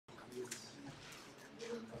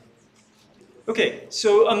Okay,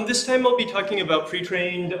 so this time I'll be talking about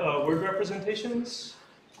pre-trained word representations.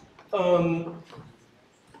 You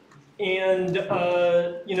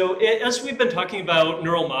know, as we've been talking about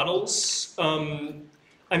neural models, I'm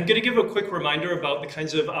going to give a quick reminder about the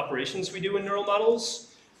kinds of operations we do in neural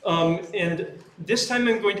models. And this time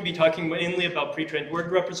I'm going to be talking mainly about pre-trained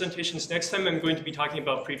word representations. Next time I'm going to be talking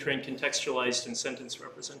about pre-trained contextualized and sentence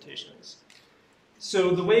representations.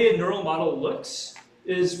 So the way a neural model looks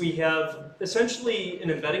is we have essentially an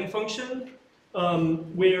embedding function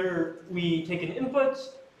where we take an input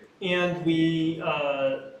and we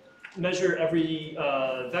measure every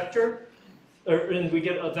vector, and we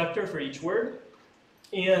get a vector for each word.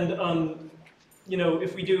 And you know,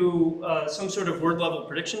 if we do some sort of word level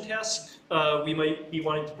prediction task, we might be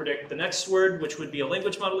wanting to predict the next word, which would be a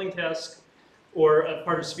language modeling task, or a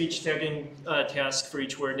part of speech tagging task for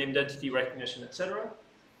each word, named entity recognition, etc.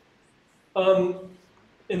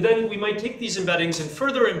 And then we might take these embeddings and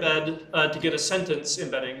further embed to get a sentence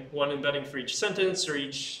embedding, one embedding for each sentence or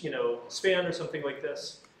each, you know, span or something like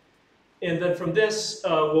this. And then from this,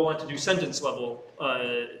 we'll want to do sentence level,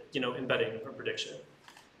 you know, embedding or prediction.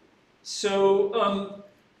 So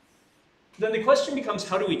then the question becomes,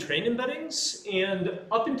 how do we train embeddings? And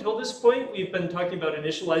up until this point, we've been talking about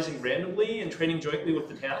initializing randomly and training jointly with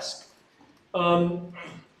the task.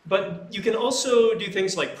 But you can also do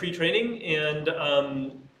things like pre-training and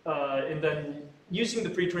then using the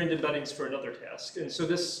pre-trained embeddings for another task. And so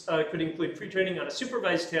this could include pre-training on a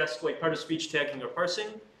supervised task like part of speech tagging or parsing,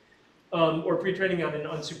 or pre-training on an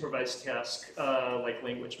unsupervised task like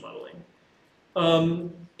language modeling.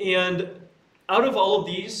 And out of all of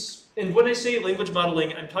these, and when I say language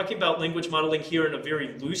modeling, I'm talking about language modeling here in a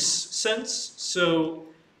very loose sense. So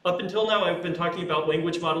up until now, I've been talking about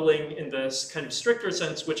language modeling in this kind of stricter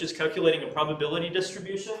sense, which is calculating a probability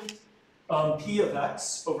distribution, P of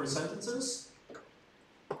X over sentences.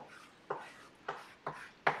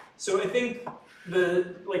 So I think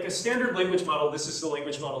like a standard language model, this is the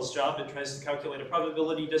language model's job. It tries to calculate a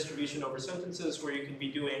probability distribution over sentences where you can be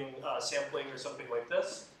doing sampling or something like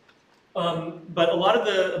this. But a lot of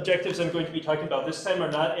the objectives I'm going to be talking about this time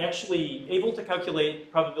are not actually able to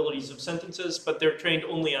calculate probabilities of sentences, but they're trained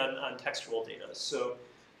only on textual data. So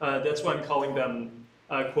that's why I'm calling them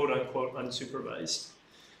quote unquote unsupervised.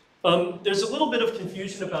 There's a little bit of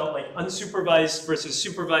confusion about like unsupervised versus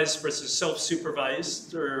supervised versus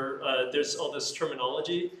self-supervised, or there's all this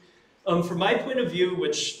terminology. From my point of view,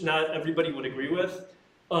 which not everybody would agree with,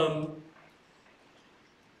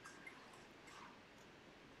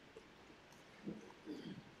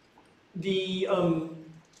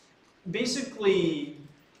 basically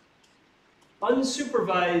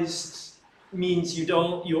unsupervised means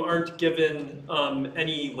you aren't given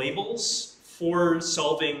any labels for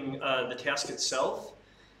solving the task itself.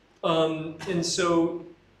 And so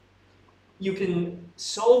you can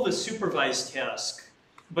solve a supervised task,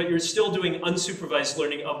 but you're still doing unsupervised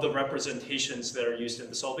learning of the representations that are used in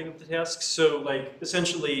the solving of the task. So like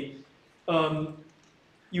essentially,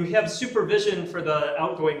 you have supervision for the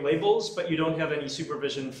outgoing labels, but you don't have any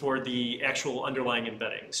supervision for the actual underlying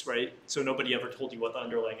embeddings, right? So nobody ever told you what the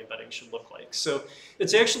underlying embedding should look like. So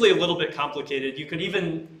it's actually a little bit complicated. You could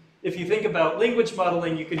even, if you think about language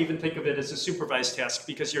modeling, you could even think of it as a supervised task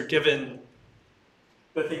because you're given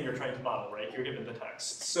the thing you're trying to model, right? You're given the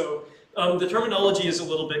text. So the terminology is a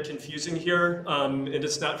little bit confusing here, and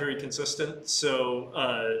it's not very consistent. So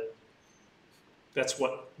that's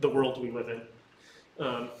what the world we live in.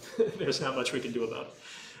 There's not much we can do about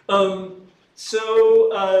it.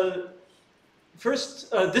 First,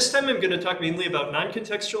 this time I'm going to talk mainly about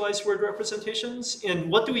non-contextualized word representations. And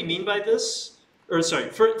what do we mean by this? Or sorry,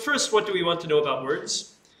 first, what do we want to know about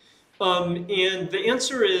words? And the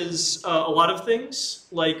answer is a lot of things.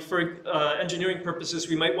 Like for engineering purposes,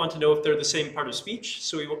 we might want to know if they're the same part of speech.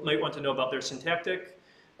 So we might want to know about their syntactic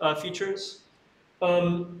features.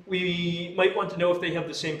 We might want to know if they have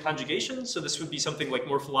the same conjugation, so this would be something like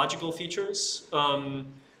morphological features. Do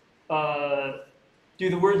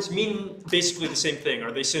the words mean basically the same thing?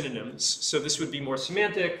 Are they synonyms? So this would be more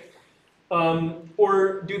semantic.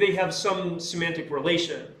 Or do they have some semantic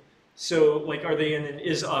relation? So like, are they in an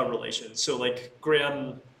is-a relation? So like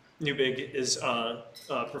Graham Neubig is a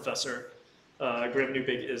professor. Graham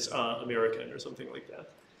Neubig is American or something like that,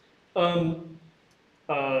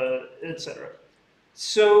 etc.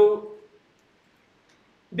 So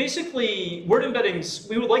basically, word embeddings,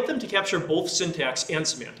 we would like them to capture both syntax and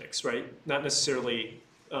semantics, right? Not necessarily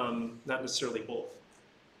both.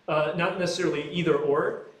 Not necessarily either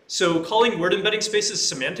or. So calling word embedding spaces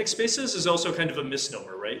semantic spaces is also kind of a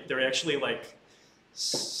misnomer, right? They're actually like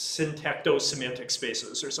syntactosemantic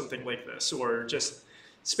spaces or something like this, or just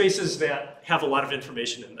spaces that have a lot of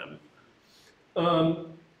information in them.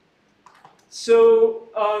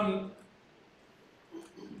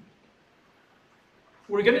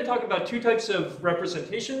 We're going to talk about two types of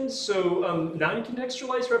representations, so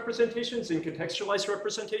non-contextualized representations and contextualized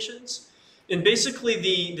representations. And basically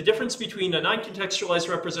the difference between a non-contextualized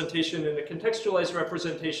representation and a contextualized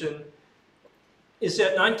representation is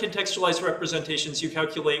that non-contextualized representations, you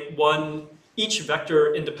calculate each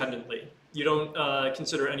vector independently. You don't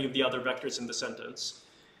consider any of the other vectors in the sentence.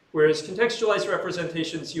 Whereas contextualized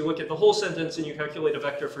representations, you look at the whole sentence and you calculate a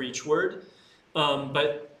vector for each word,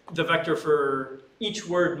 but the vector for each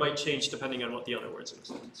word might change depending on what the other words in the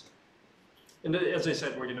sentence are. And as I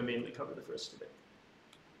said, we're going to mainly cover the first today.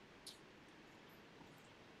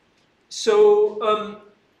 So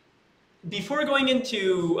before going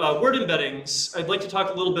into word embeddings, I'd like to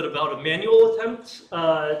talk a little bit about a manual attempt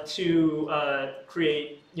to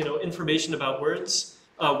create information about words,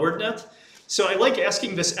 WordNet. So I like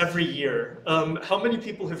asking this every year. How many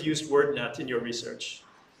people have used WordNet in your research?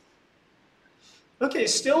 Okay,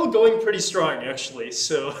 still going pretty strong, actually.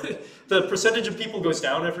 So the percentage of people goes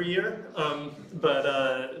down every year,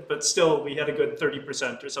 but still we had a good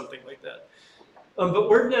 30% or something like that. But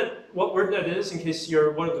WordNet, what WordNet is, in case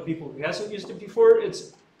you're one of the people who hasn't used it before,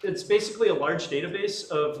 it's basically a large database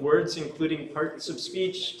of words, including parts of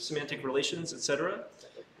speech, semantic relations, etc.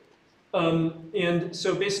 And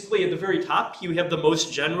so basically at the very top, you have the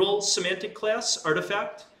most general semantic class,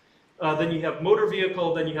 artifact. Then you have motor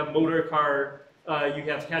vehicle, then you have motor car, you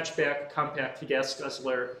have hatchback, compact, gas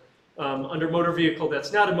guzzler. Under motor vehicle,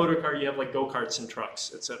 that's not a motor car, you have like go-karts and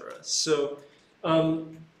trucks, etc. So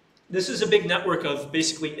this is a big network of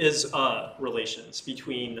basically is-a relations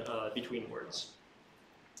between words.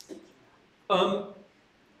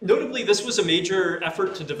 Notably, this was a major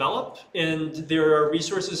effort to develop, and there are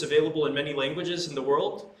resources available in many languages in the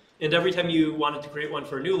world. And every time you wanted to create one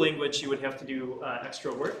for a new language, you would have to do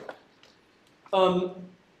extra work.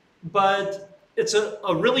 But it's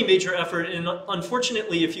a really major effort, and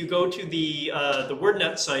unfortunately, if you go to the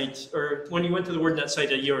WordNet site, or when you went to the WordNet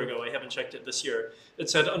site a year ago, I haven't checked it this year, it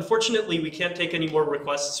said, unfortunately, we can't take any more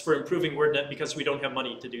requests for improving WordNet because we don't have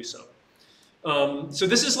money to do so. So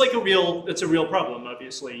this is like it's a real problem,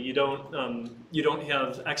 obviously. You don't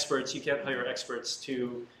have experts, you can't hire experts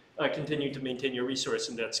to continue to maintain your resource,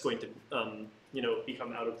 and that's going to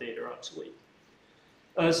become out of date or obsolete.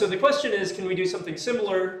 So the question is, can we do something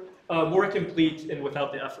similar, more complete, and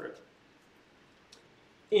without the effort?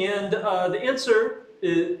 And the answer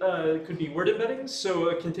could be word embeddings, so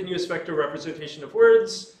a continuous vector representation of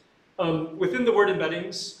words. Within the word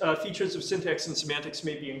embeddings, features of syntax and semantics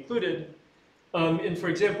may be included. And for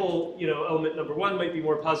example, element number 1 might be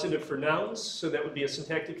more positive for nouns, so that would be a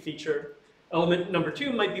syntactic feature. Element number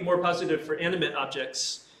 2 might be more positive for animate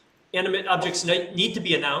objects. Animate objects need to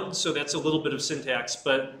be a noun, so that's a little bit of syntax,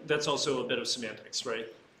 but that's also a bit of semantics, right?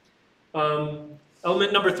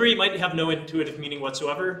 Element number 3 might have no intuitive meaning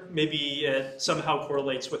whatsoever. Maybe it somehow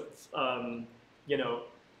correlates with,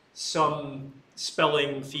 some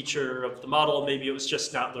spelling feature of the model. Maybe it was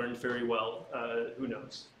just not learned very well. Who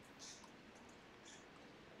knows?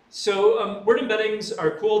 So word embeddings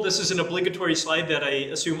are cool. This is an obligatory slide that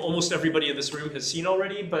I assume almost everybody in this room has seen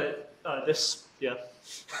already, but yeah,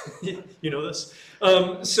 you know this.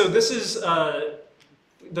 So this is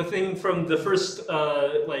the thing from the first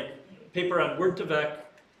paper on word2vec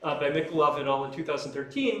by Mikolov et al. In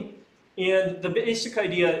 2013. And the basic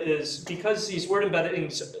idea is because these word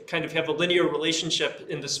embeddings kind of have a linear relationship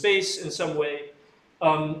in the space in some way,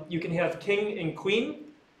 you can have king and queen,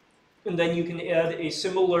 and then you can add a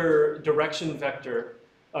similar direction vector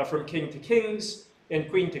from king to kings and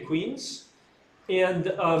queen to queens. And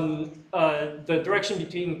the direction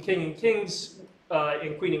between king and kings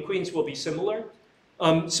and queens will be similar.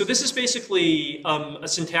 So this is basically a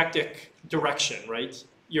syntactic direction, right?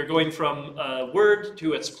 You're going from a word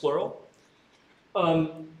to its plural.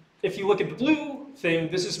 If you look at the blue thing,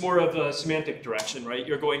 this is more of a semantic direction, right?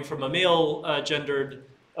 You're going from a male gendered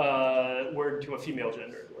word to a female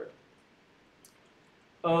gendered word.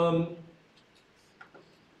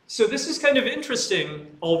 So this is kind of interesting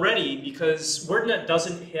already because WordNet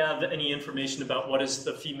doesn't have any information about what is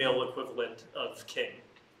the female equivalent of king,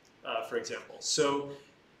 for example. So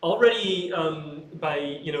already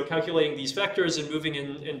by calculating these vectors and moving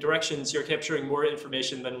in directions, you're capturing more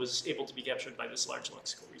information than was able to be captured by this large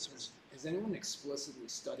lexical resource. Has anyone explicitly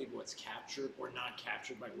studied what's captured or not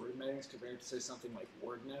captured by word embeddings compared to, say, something like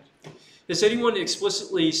WordNet? Has anyone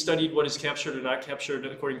explicitly studied what is captured or not captured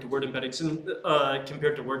according to word embeddings and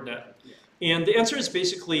compared to WordNet? And the answer is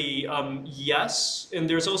basically yes. And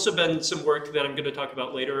there's also been some work that I'm going to talk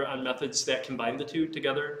about later on methods that combine the two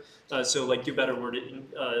together. So like do better learning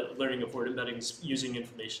of word embeddings using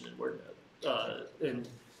information in WordNet.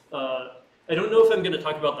 I don't know if I'm going to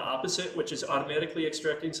talk about the opposite, which is automatically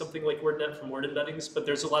extracting something like WordNet from word embeddings, but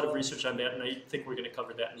there's a lot of research on that, and I think we're going to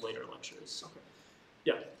cover that in later lectures. Okay.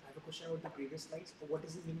 Yeah. I have a question about the previous slides. What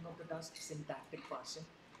is the meaning of the task syntactic parsing?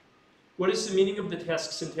 What is the meaning of the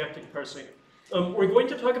task syntactic parsing? We're going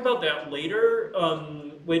to talk about that later,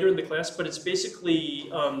 later in the class, but it's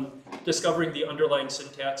basically discovering the underlying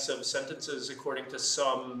syntax of sentences according to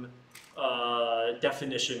some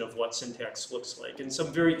definition of what syntax looks like. And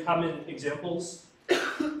some very common examples,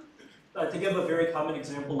 I think I have a very common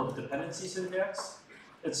example of dependency syntax.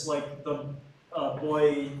 It's like the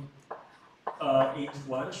boy ate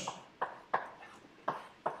lunch.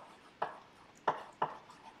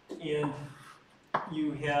 And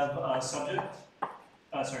you have object,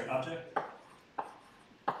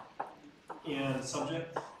 and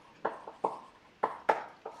subject,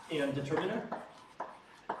 and determiner,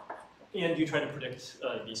 and you try to predict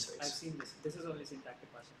these things. I've seen this. This is only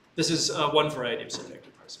syntactic parsing. This is one variety of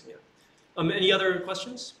syntactic parsing, yeah. Any other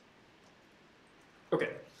questions? Okay.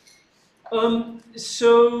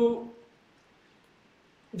 So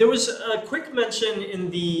there was a quick mention in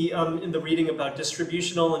the reading about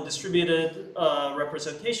distributional and distributed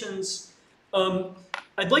representations.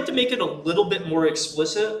 I'd like to make it a little bit more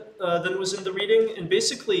explicit than was in the reading. And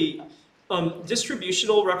basically,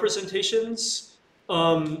 distributional representations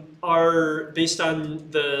are based on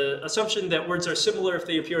the assumption that words are similar if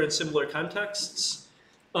they appear in similar contexts.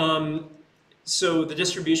 So the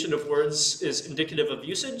distribution of words is indicative of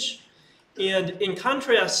usage. And in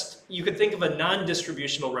contrast, you could think of a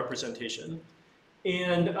non-distributional representation.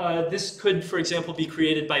 And this could, for example, be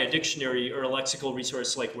created by a dictionary or a lexical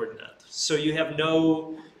resource like WordNet. So you have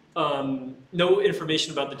no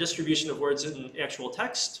information about the distribution of words in actual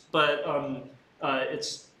text, but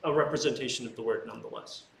it's a representation of the word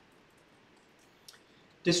nonetheless.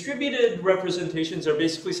 Distributed representations are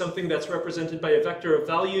basically something that's represented by a vector of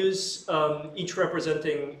values, each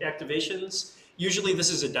representing activations. Usually this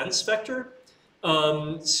is a dense vector.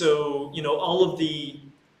 So all of the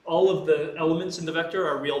elements in the vector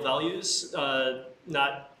are real values,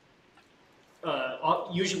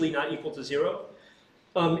 usually not equal to 0.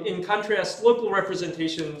 In contrast, local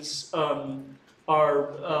representations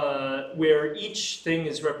are where each thing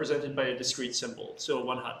is represented by a discrete symbol, so a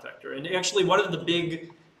one-hot vector. And actually, one of the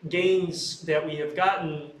big gains that we have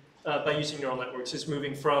gotten by using neural networks is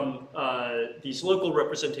moving from these local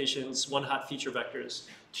representations, one-hot feature vectors,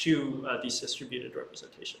 to these distributed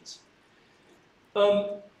representations.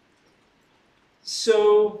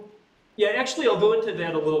 So yeah, actually, I'll go into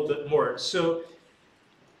that a little bit more. So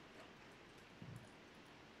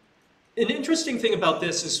an interesting thing about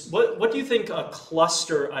this is, what do you think a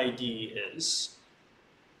cluster ID is?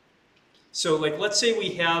 So like, let's say we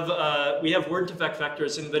have word-to-vec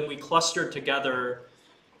vectors, and then we cluster together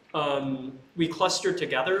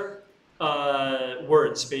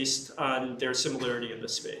words based on their similarity in the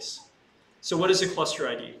space. So what is a cluster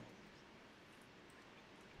ID?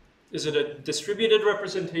 Is it a distributed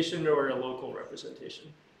representation or a local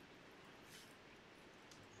representation?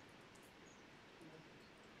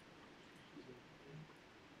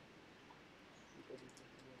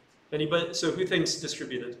 Anybody? So who thinks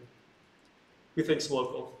distributed? Who thinks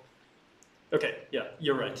local? Okay, yeah,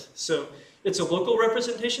 you're right. So it's a local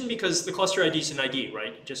representation because the cluster ID is an ID,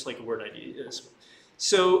 right? Just like a word ID is.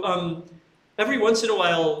 So every once in a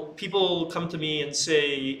while, people come to me and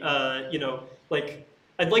say, like,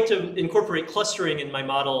 I'd like to incorporate clustering in my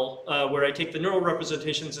model where I take the neural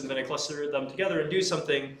representations and then I cluster them together and do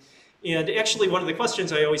something. And actually, one of the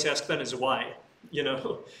questions I always ask then is why?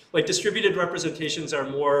 Like distributed representations are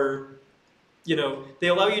more, they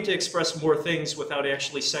allow you to express more things without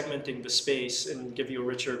actually segmenting the space and give you a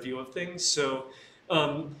richer view of things. So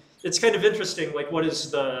it's kind of interesting, like what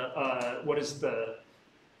is the,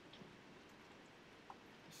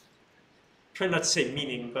 try not to say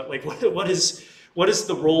meaning, but like what is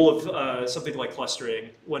the role of something like clustering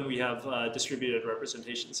when we have distributed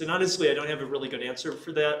representations? And honestly, I don't have a really good answer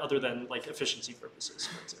for that other than like efficiency purposes,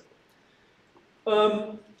 for example.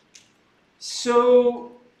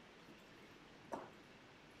 So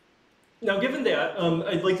now given that,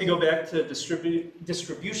 I'd like to go back to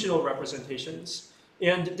distributional representations.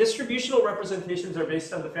 And distributional representations are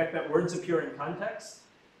based on the fact that words appear in context.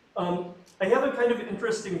 I have a kind of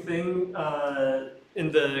interesting thing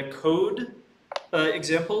in the code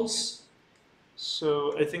examples.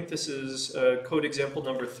 So I think this is code example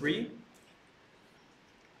number 3.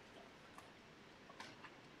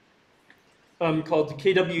 called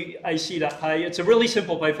kwic.py. It's a really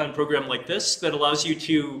simple Python program like this that allows you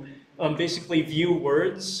to basically view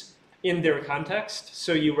words in their context.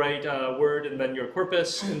 So you write a word and then your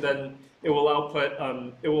corpus, and then it will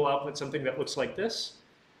output something that looks like this.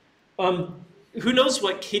 Who knows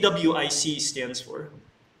what KWIC stands for?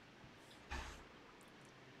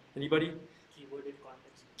 Anybody? Keyword in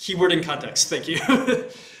context. Keyword in context, thank you.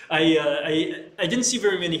 I didn't see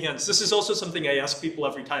very many hands. This is also something I ask people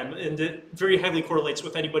every time, and it very highly correlates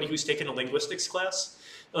with anybody who's taken a linguistics class,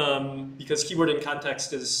 because keyword in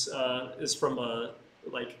context is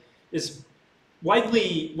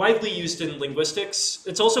widely used in linguistics.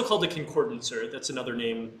 It's also called a concordancer. That's another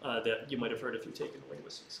name that you might have heard if you've taken a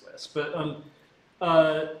linguistics class.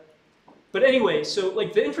 But anyway, so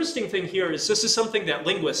like the interesting thing here is this is something that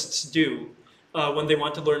linguists do when they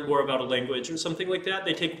want to learn more about a language or something like that.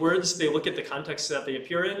 They take words, they look at the context that they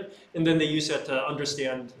appear in, and then they use that to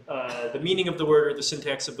understand the meaning of the word or the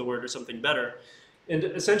syntax of the word or something better. And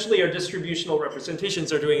essentially our distributional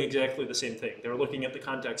representations are doing exactly the same thing. They're looking at the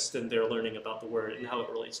context and they're learning about the word and how it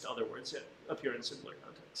relates to other words that appear in similar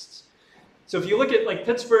contexts. So if you look at like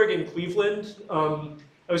Pittsburgh and Cleveland,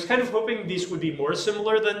 I was kind of hoping these would be more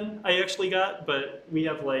similar than I actually got, but we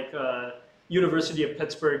have like University of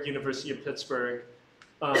Pittsburgh,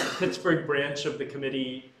 Pittsburgh branch of the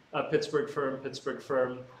committee, Pittsburgh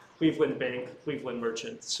firm, Cleveland Bank, Cleveland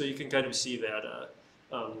Merchant. So you can kind of see that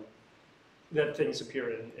that things appear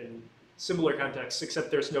in similar contexts,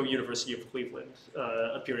 except there's no University of Cleveland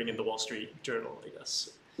appearing in the Wall Street Journal, I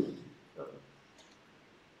guess.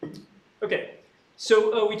 Okay.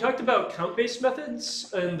 So we talked about count-based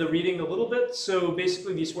methods and the reading a little bit. So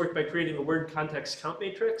basically these work by creating a word context count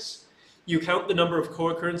matrix. You count the number of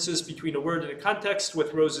co-occurrences between a word and a context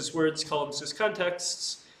with rows as words, columns as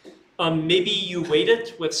contexts. Maybe you weight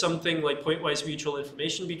it with something like pointwise mutual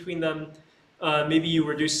information between them. Maybe you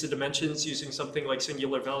reduce the dimensions using something like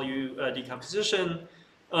singular value decomposition.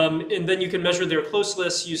 And then you can measure their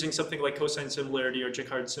closeness using something like cosine similarity or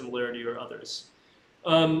Jacquard similarity or others.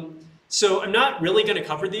 So I'm not really going to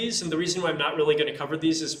cover these, and the reason why I'm not really going to cover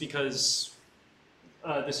these is because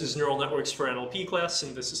this is neural networks for NLP class,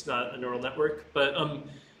 and this is not a neural network. But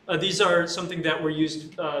these are something that were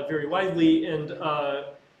used very widely, and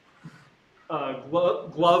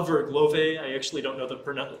Glove or Glove, I actually don't know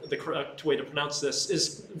the correct way to pronounce this,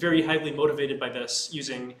 is very highly motivated by this,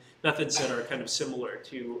 using methods that are kind of similar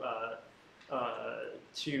to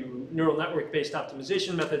neural network-based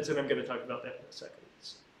optimization methods, and I'm going to talk about that in a second.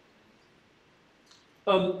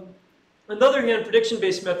 On the other hand,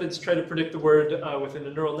 prediction-based methods try to predict the word within a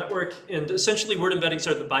neural network, and essentially word embeddings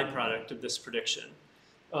are the byproduct of this prediction.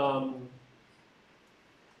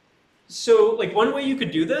 So like one way you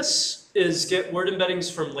could do this is get word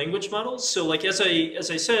embeddings from language models. So like as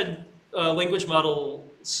I said, language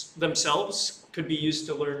models themselves could be used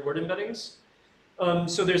to learn word embeddings.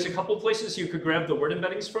 So there's a couple places you could grab the word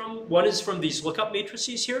embeddings from. One is from these lookup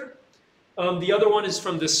matrices here. The other one is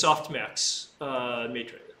from this softmax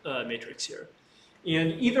matrix here.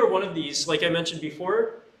 And either one of these, like I mentioned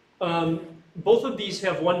before, both of these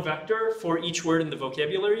have one vector for each word in the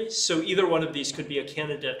vocabulary. So either one of these could be a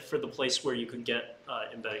candidate for the place where you could get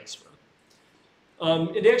embeddings from.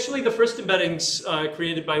 And actually the first embeddings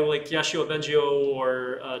created by like Yashio Bengio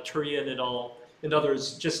or Turian et al. And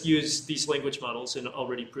others just used these language models and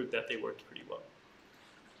already proved that they worked pretty well.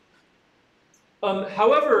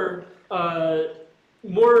 However,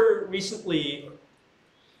 more recently,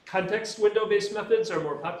 context window-based methods are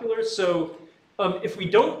more popular. So if we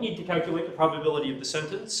don't need to calculate the probability of the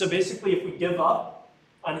sentence, so basically if we give up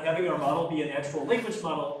on having our model be a natural language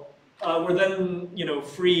model, we're then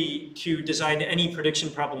free to design any prediction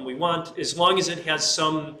problem we want, as long as it has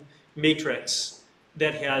some matrix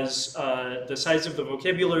that has the size of the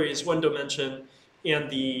vocabulary as one dimension, and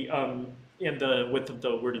the width of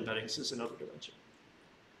the word embeddings is another dimension.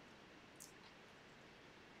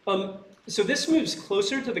 So this moves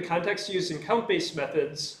closer to the context used in count-based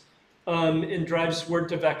methods and drives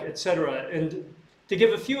word-to-vec, etc. And to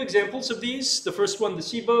give a few examples of these, the first one, the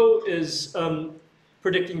CBOW, is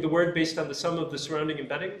predicting the word based on the sum of the surrounding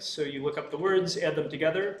embeddings. So you look up the words, add them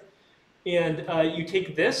together, and you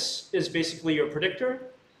take this as basically your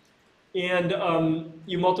predictor, and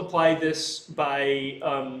you multiply this by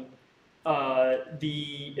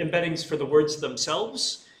the embeddings for the words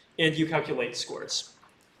themselves, and you calculate scores.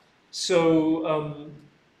 So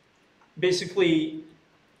basically,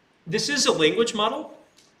 this is a language model.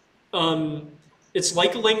 It's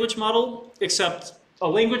like a language model, except a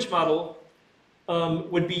language model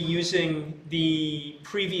would be using the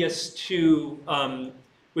previous two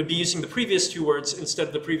would be using the previous two words instead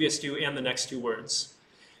of the previous two and the next two words.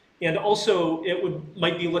 And also, it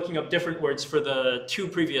might be looking up different words for the two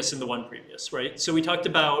previous and the one previous, right? So we talked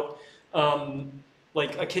about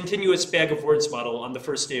like a continuous bag of words model on the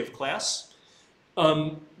first day of class.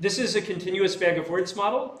 This is a continuous bag of words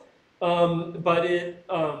model, but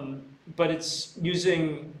it's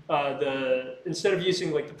using instead of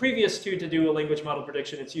using like the previous two to do a language model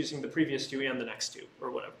prediction, it's using the previous two and the next two,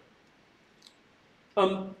 or whatever.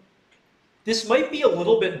 This might be a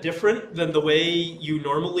little bit different than the way you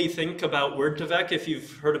normally think about word2vec if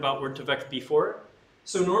you've heard about word2vec before.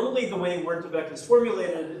 So normally the way word2vec is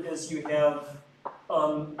formulated is you have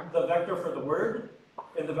the vector for the word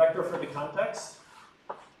and the vector for the context.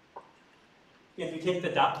 And you take the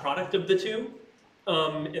dot product of the two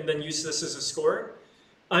and then use this as a score.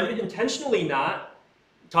 I'm intentionally not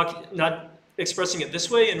expressing it this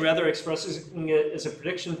way and rather expressing it as a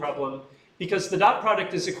prediction problem, because the dot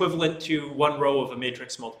product is equivalent to one row of a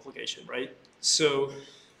matrix multiplication, right? So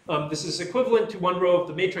this is equivalent to one row of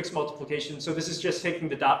the matrix multiplication. So this is just taking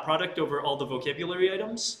the dot product over all the vocabulary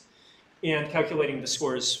items and calculating the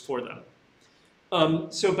scores for them.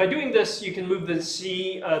 So by doing this, you can move the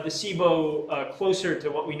CBOW closer to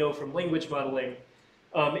what we know from language modeling.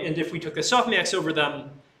 And if we took a softmax over them,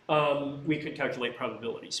 we could calculate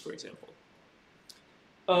probabilities, for example.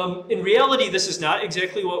 In reality, this is not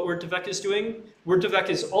exactly what word2vec is doing. Word2vec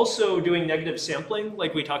is also doing negative sampling,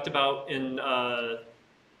 like we talked about in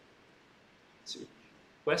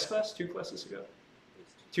last class, 2 classes ago?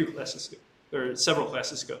 2 classes ago, or several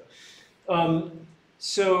classes ago.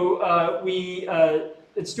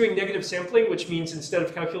 It's doing negative sampling, which means instead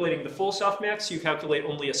of calculating the full softmax, you calculate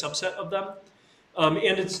only a subset of them.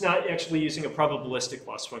 And it's not actually using a probabilistic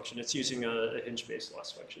loss function. It's using a hinge-based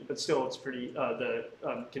loss function. But still, it's pretty, the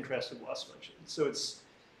contrasted loss function. So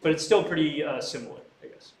but it's still pretty similar, I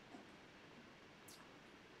guess.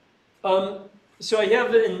 So I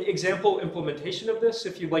have an example implementation of this,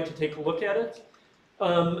 if you'd like to take a look at it.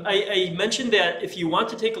 I mentioned that if you want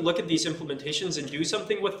to take a look at these implementations and do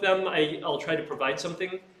something with them, I'll try to provide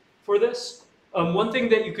something for this. One thing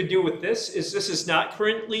that you could do with this is not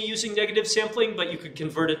currently using negative sampling, but you could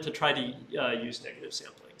convert it to try to use negative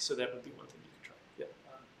sampling. So that would be one thing you could try. Yeah.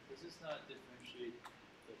 Does this not differentiate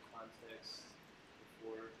the context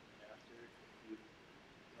before and after? You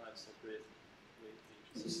not separate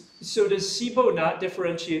matrices? So does CBOW not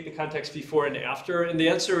differentiate the context before and after? And the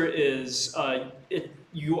answer is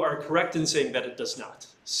you are correct in saying that it does not.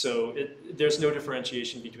 So there's no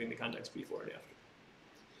differentiation between the context before and after.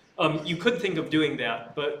 You could think of doing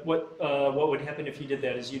that, but what would happen if you did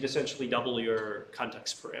that is you'd essentially double your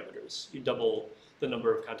context parameters. You double the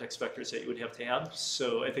number of context vectors that you would have to have.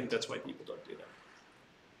 So I think that's why people don't do that.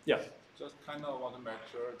 Yeah? Just kind of want to make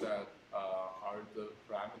sure that are the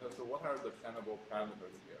parameters, so what are the tenable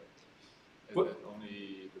parameters here? Is it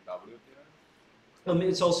only the W here?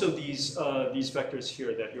 It's also these vectors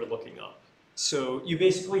here that you're looking up. So you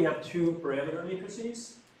basically have 2 parameter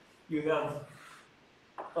matrices. You have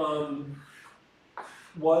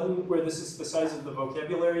one where this is the size of the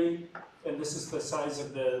vocabulary, and this is the size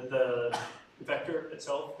of the vector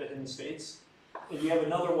itself, the hidden states. And you have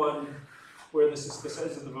another one where this is the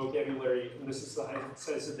size of the vocabulary, and this is the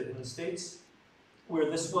size of the hidden states,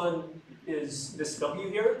 where this one is this W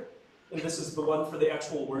here, and this is the one for the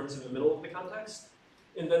actual words in the middle of the context.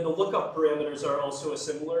 And then the lookup parameters are also a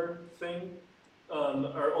similar thing,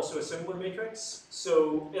 are also a similar matrix.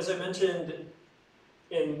 So as I mentioned,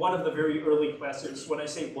 in one of the very early classes, when I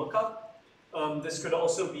say lookup, this could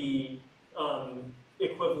also be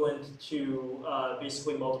equivalent to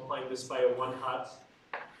basically multiplying this by a one-hot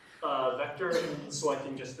vector and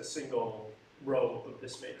selecting just a single row of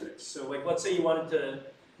this matrix. So like, let's say you wanted to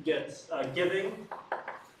get giving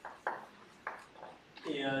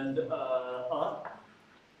and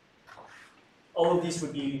all of these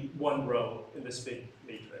would be one row in this big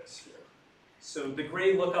matrix here. So the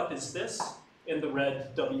gray lookup is this, and the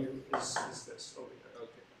red W is this over here.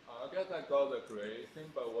 Okay. I guess I got the gray thing,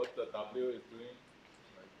 but what the W is doing?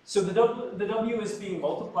 So the W is being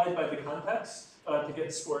multiplied by the context to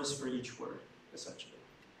get scores for each word, essentially.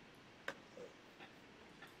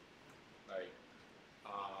 Like,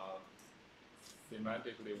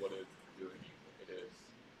 semantically, what it's doing, it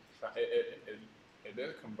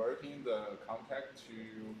is converting the context to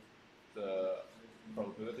the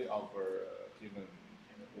probability of a given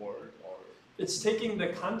word, or it's taking the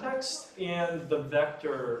context and the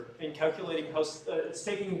vector and calculating how it's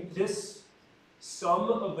taking this sum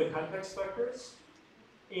of the context vectors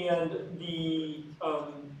and the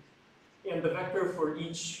vector for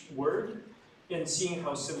each word, and seeing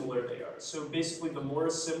how similar they are. So basically, the more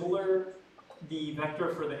similar the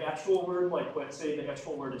vector for the actual word, like let's say the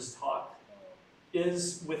actual word is talk,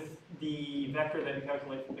 is with the vector that you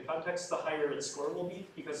calculate from the context, the higher its score will be,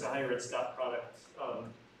 because the higher its dot product,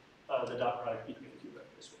 the dot product between the two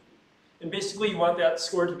vectors will be. And basically, you want that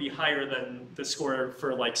score to be higher than the score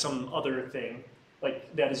for like some other thing,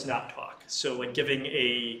 like that is not talk. So like giving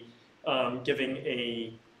a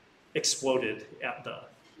exploded at the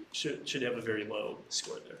should have a very low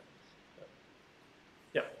score there.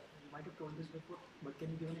 Yeah. You might have told this before, but can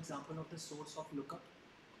you give an example of the source of lookup?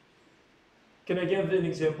 Can I give an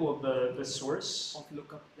example of the source? Of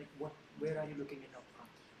lookup, like where are you looking it up from?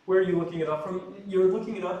 Where are you looking it up from? You're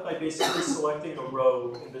looking it up by basically selecting a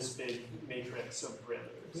row in this big matrix of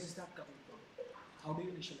parameters. Where's that coming from? How do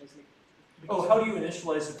you initialize it? Oh, how do you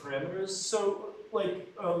initialize the parameters? So,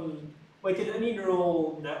 like in any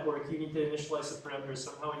neural network, you need to initialize the parameters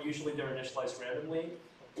somehow, and usually they're initialized randomly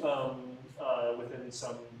within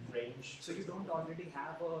some range. So you don't already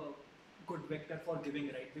have a good vector for giving,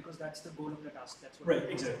 right? Because that's the goal of the task. That's what Right,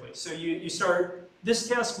 exactly. So you start, this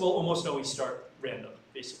task will almost always start random,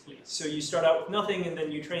 basically. So you start out with nothing, and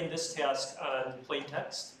then you train this task on plain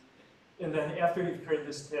text. And then after you've trained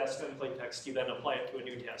this task on plain text, you then apply it to a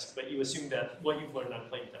new task. But you assume that what you've learned on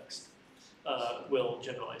plain text will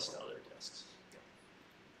generalize to other tasks.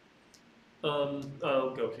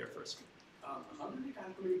 I'll go here first. How do we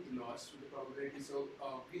calculate the loss with the probability? So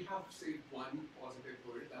we have, say, one positive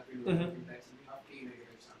word that we know in text, and we have k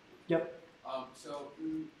negative samples. Yep. So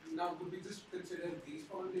now, would we just consider these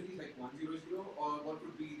probabilities like 1, 0, 0, or what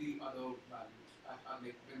would be the other values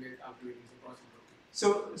like when we're calculating the crossing?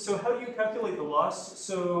 So how do you calculate the loss?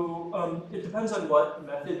 So it depends on what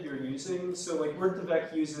method you're using. So like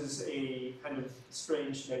Word2Vec uses a kind of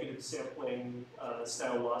strange negative sampling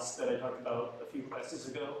style loss that I talked about a few classes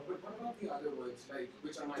ago. But what about the other words, like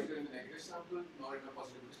which are neither in the negative sample nor in the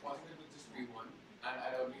positive? Because positive would just be 1, and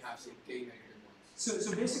I'd only have, say, k negative ones.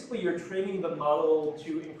 So basically you're training the model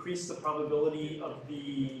to increase the probability of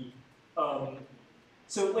the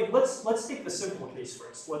so like let's take the simple case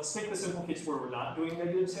first. Let's take the simple case where we're not doing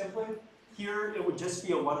negative sampling. Here it would just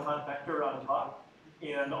be a one-hot vector on top,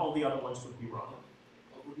 and all the other ones would be wrong.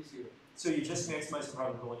 Or would be 0? So you just maximize the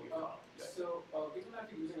probability of top. So given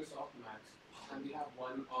that we're using a softmax, and we have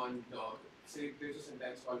one on dog, say there's a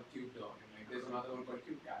sentence called cube dog, and like there's another one called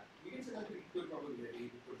cube cat. We can say that with equal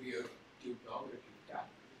probability it could be a cube dog or a cube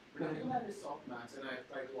cat. But given that it's softmax, and I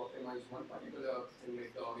try to optimize one particular thing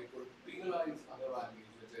like dog, it would penalize other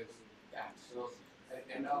values, which is cat. So I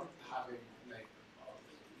end up having like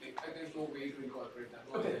there's no way to incorporate that.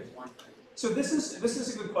 Okay. One thing. So this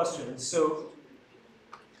is a good question. So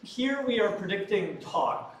here we are predicting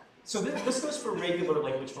talk. So this goes for regular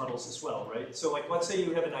language models as well, right? So like let's say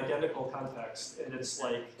you have an identical context, and it's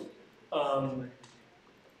like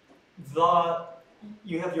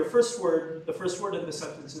you have your first word, the first word in the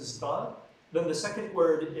sentence is the, then the second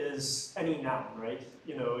word is any noun, right?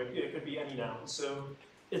 You know, it could be any noun. So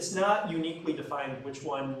it's not uniquely defined which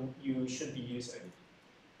one you should be using.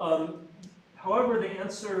 However, the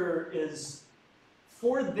answer is,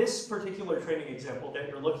 for this particular training example that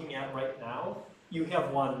you're looking at right now, you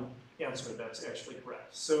have one answer that's actually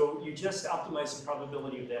correct. So you just optimize the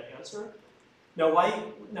probability of that answer. Now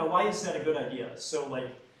why is that a good idea? So like,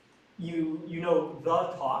 you know the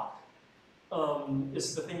talk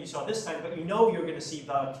is the thing you saw this time, but you know you're going to see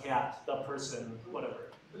the cat, the person, whatever.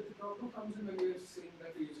 But the problem comes in when we're saying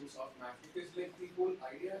that we're using softmax, because like the whole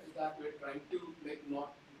idea is that we're trying to like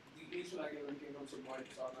not, the initial idea when it came from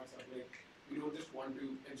Semantics to softmax, like we don't just want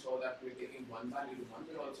to ensure that we're taking one value to 1,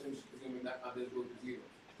 but also assuming that others go to 0.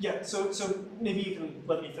 Yeah, so maybe you can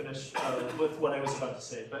let me finish with what I was about to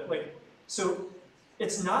say. But like, so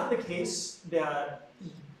it's not the case that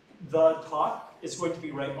the talk is going to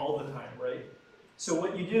be right all the time, right? So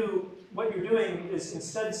what you're doing is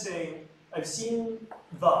instead saying, I've seen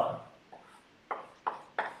the,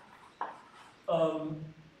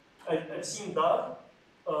 I've seen the,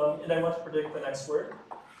 and I want to predict the next word.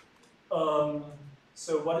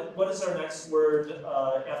 So what is our next word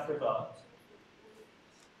after the?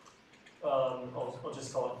 I'll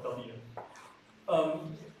just call it W.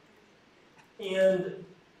 And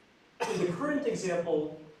in the current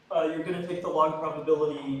example, you're going to take the log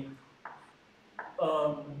probability.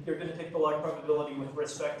 You're going to take the log probability with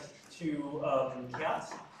respect to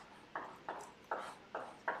cat.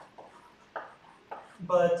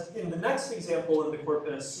 But in the next example in the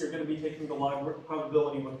corpus, you're going to be taking the log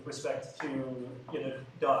probability with respect to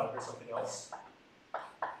dog or something else.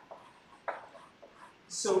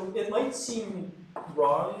 So it might seem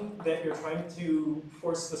wrong that you're trying to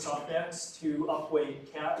force the softmax to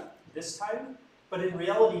upweight cat this time, but in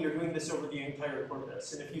reality you're doing this over the entire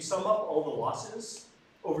corpus. And if you sum up all the losses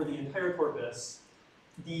over the entire corpus,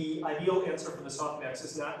 the ideal answer for the softmax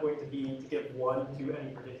is not going to be to give 1 to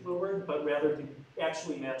any particular word, but rather to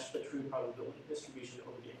actually match the true probability distribution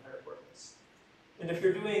over the entire corpus. And if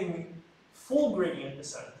you're doing full gradient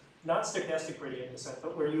descent, not stochastic gradient descent,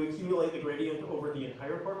 but where you accumulate the gradient over the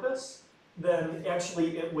entire corpus, then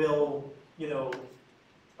actually it will,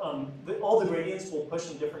 all the gradients will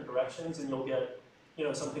push in different directions, and you'll get,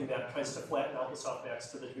 something that tries to flatten out the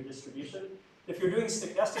softmax to the true distribution. If you're doing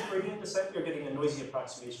stochastic gradient descent, you're getting a noisy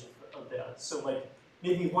approximation of that. So like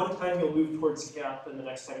maybe one time you'll move towards cat, and the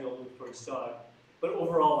next time you'll move towards dog. But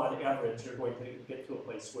overall, on average, you're going to get to a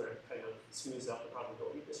place where it kind of smooths out the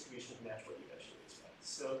probability distribution to match what you actually expect.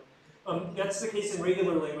 So that's the case in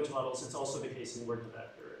regular language models. It's also the case in word to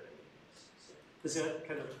vector. So, does that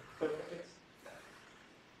kind of clarify things?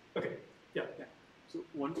 Okay, yeah. So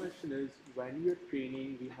one question is, when you're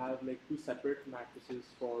training, we have like 2 separate matrices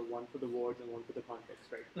for one for the words and one for the context,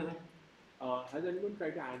 right? Mm-hmm. Has anyone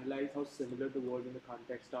tried to analyze how similar the words and the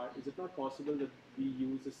context are? Is it not possible that we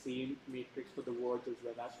use the same matrix for the words as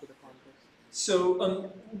well as for the context? So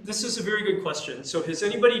this is a very good question. So has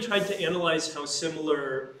anybody tried to analyze how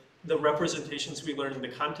similar the representations we learn in the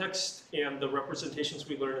context and the representations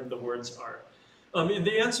we learn in the words are? And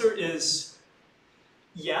the answer is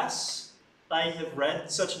yes. I have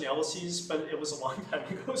read such analyses, but it was a long time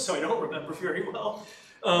ago, so I don't remember very well.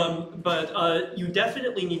 But you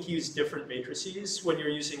definitely need to use different matrices when you're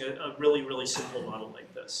using a really, really simple model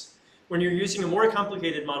like this. When you're using a more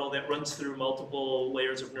complicated model that runs through multiple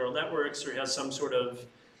layers of neural networks or has some sort of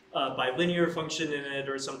bilinear function in it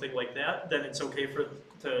or something like that, then it's okay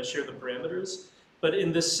to share the parameters. But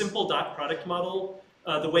in this simple dot product model,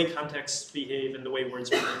 the way contexts behave and the way words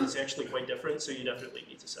behave is actually quite different, so you definitely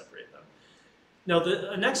need to separate them. Now,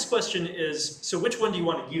 the next question is, so which one do you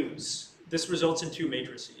want to use? This results in 2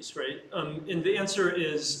 matrices, right? And the answer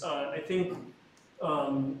is, I think,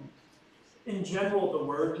 in general, the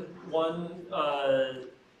word one,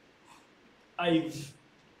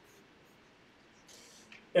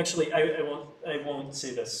 actually, I won't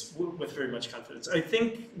say this with very much confidence. I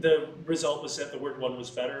think the result was that the word one was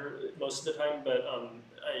better most of the time, but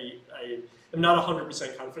I am not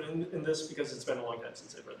 100% confident in this because it's been a long time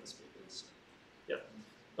since I've read this paper. So, yeah.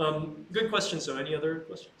 Good question. So, any other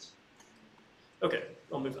questions? Okay,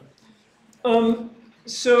 I'll move on.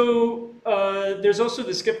 There's also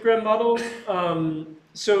the skip-gram model.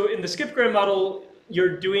 So in the skip-gram model,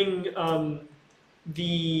 you're doing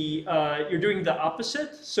the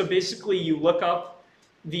opposite. So basically, you look up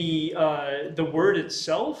the word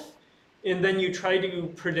itself, and then you try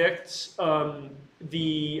to predict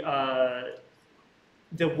the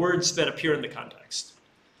words that appear in the context.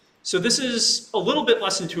 So this is a little bit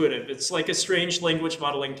less intuitive. It's like a strange language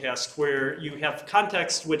modeling task where you have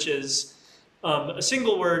context, which is a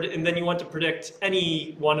single word, and then you want to predict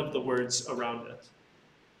any one of the words around it.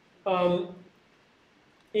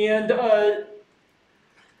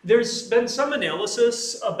 There's been some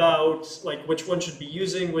analysis about like which one should be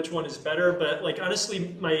using, which one is better, but like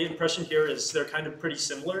honestly, my impression here is they're kind of pretty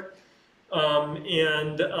similar.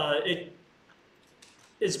 It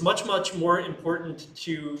is much, much more important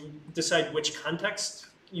to decide which context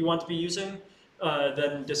you want to be using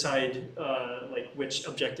than decide like which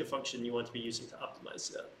objective function you want to be using to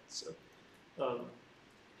optimize that. So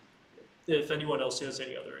if anyone else has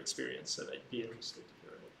any other experience, then I'd be interested to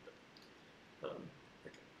hear it. But,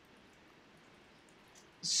 okay.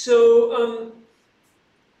 So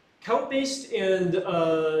count-based and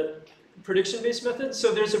prediction-based methods.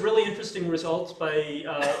 So there's a really interesting result by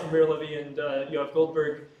Amir Levy and Yoav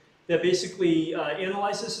Goldberg that basically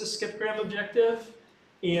analyzes the skip-gram objective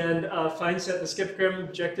and finds that the skip-gram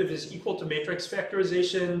objective is equal to matrix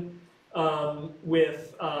factorization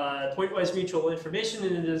with pointwise mutual information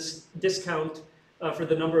and a discount for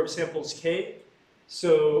the number of samples k.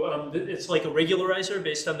 So it's like a regularizer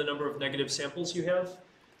based on the number of negative samples you have.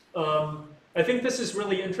 I think this is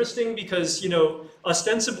really interesting because,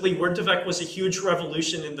 ostensibly word2vec was a huge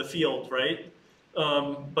revolution in the field, right?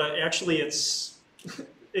 But actually it's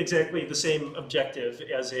exactly the same objective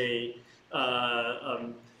as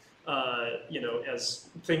as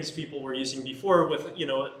things people were using before with,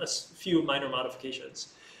 a few minor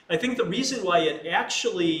modifications. I think the reason why it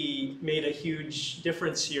actually made a huge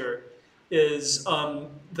difference here is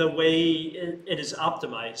the way it is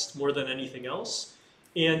optimized more than anything else.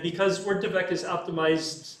 And because word2vec is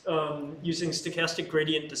optimized using stochastic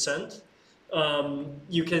gradient descent,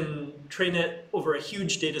 you can train it over a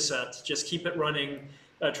huge data set, just keep it running,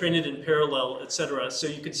 train it in parallel, etc. So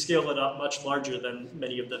you could scale it up much larger than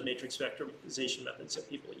many of the matrix factorization methods that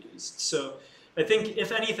people used. So I think,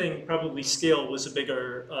 if anything, probably scale was a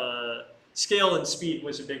bigger, scale and speed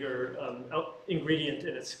was a bigger ingredient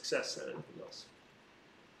in its success than anything else.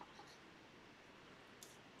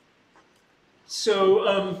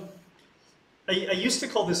 So I used to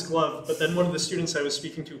call this glove, but then one of the students I was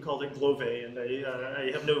speaking to called it glove, and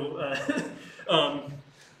I have no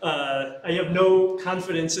I have no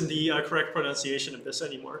confidence in the correct pronunciation of this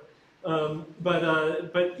anymore.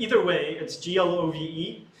 But either way, it's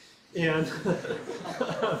GLOVE, and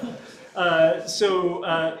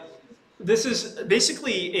this is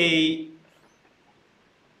basically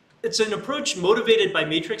it's an approach motivated by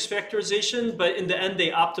matrix factorization, but in the end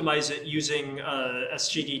they optimize it using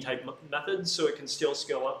SGD type methods, so it can still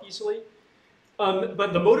scale up easily.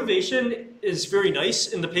 But the motivation is very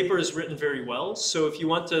nice, and the paper is written very well. So if you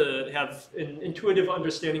want to have an intuitive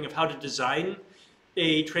understanding of how to design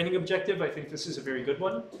a training objective, I think this is a very good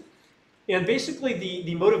one. And basically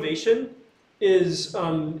the motivation is,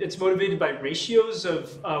 it's motivated by ratios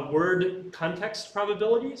of word context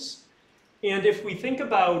probabilities. And if we think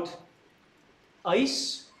about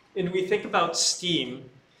ice, and we think about steam,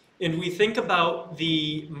 and we think about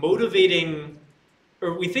the motivating,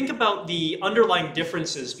 or we think about the underlying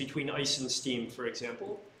differences between ice and steam, for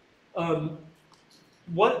example,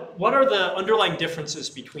 what are the underlying differences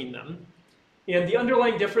between them? And the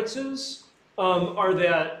underlying differences are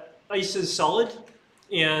that ice is solid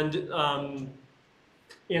and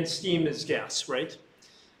steam is gas, right?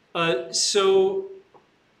 So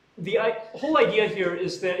the whole idea here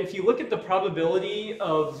is that if you look at the probability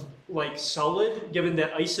of like solid, given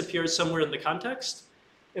that ice appears somewhere in the context,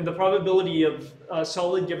 and the probability of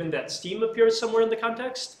solid given that steam appears somewhere in the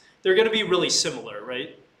context, they're going to be really similar,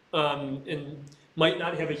 right? And might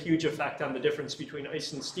not have a huge effect on the difference between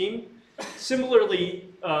ice and steam. Similarly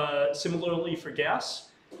for gas.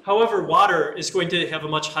 However, water is going to have a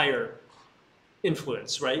much higher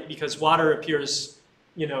influence, right? Because water appears,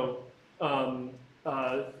 you know,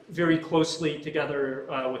 very closely together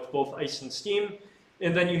with both ice and steam.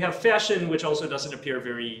 And then you have fashion, which also doesn't appear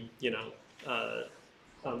very, you know,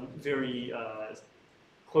 very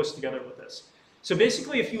close together with this. So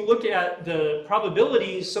basically, if you look at the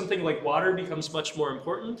probabilities, something like water becomes much more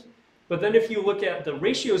important. But then if you look at the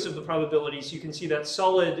ratios of the probabilities, you can see that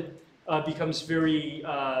solid becomes very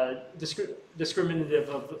discriminative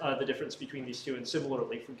of the difference between these two, and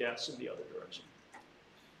similarly for gas in the other direction.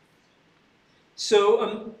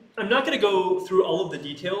 So I'm not going to go through all of the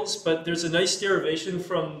details, but there's a nice derivation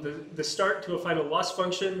from the start to a final loss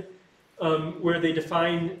function where they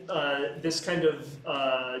define this kind of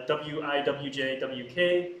Wi, Wj,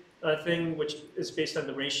 Wk thing, which is based on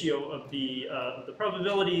the ratio of the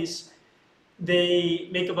probabilities. They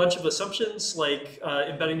make a bunch of assumptions, like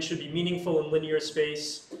embedding should be meaningful in linear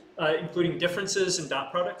space, including differences and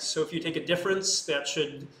dot products. So if you take a difference, that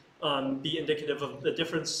should be indicative of the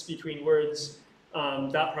difference between words.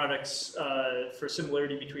 Dot products for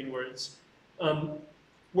similarity between words.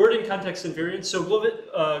 Word and context invariance. So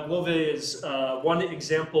glove is one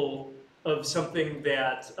example of something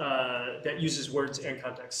that that uses words and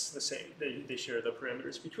context the same. They share the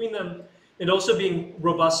parameters between them, and also being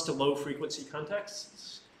robust to low frequency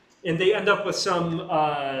contexts. And they end up with some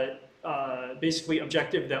basically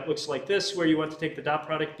objective that looks like this, where you want to take the dot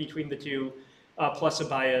product between the two, plus a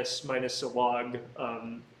bias, minus a log,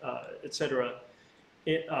 etc.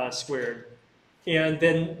 Squared. And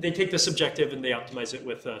then they take the subjective and they optimize it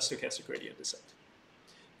with stochastic gradient descent.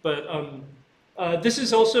 But this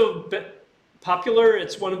is also popular.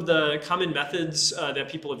 It's one of the common methods that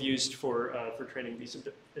people have used for training these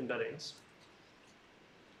embeddings.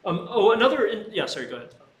 Yeah, sorry, go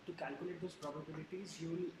ahead. To calculate those probabilities, you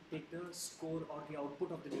will take the score or the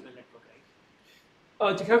output of the neural network,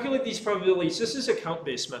 right? To calculate these probabilities, this is a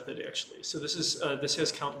count-based method, actually. So this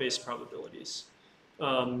has count-based probabilities.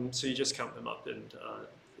 So you just count them up and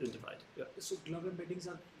divide. Yeah. So glove embeddings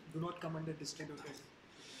do not come under distributed.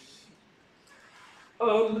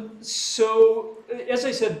 So as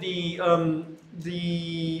I said, the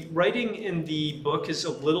writing in the book is a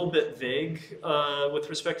little bit vague with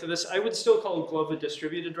respect to this. I would still call glove a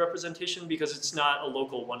distributed representation because it's not a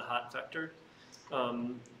local one-hot vector.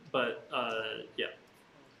 But yeah.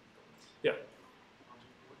 Yeah.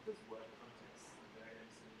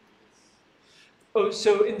 Oh,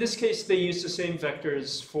 so in this case, they use the same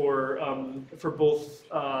vectors for both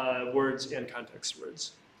words and context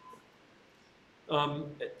words.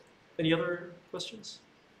 Any other questions?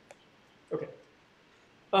 Okay.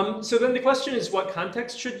 So then the question is, what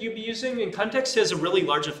context should you be using? And context has a really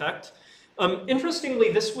large effect.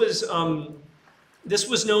 Interestingly, this was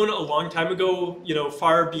known a long time ago,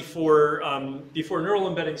 far before before neural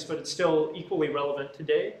embeddings, but it's still equally relevant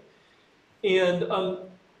today. And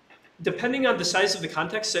depending on the size of the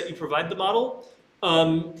context that you provide the model,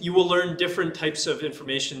 you will learn different types of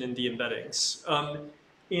information in the embeddings.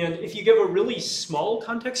 And if you give a really small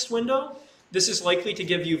context window, this is likely to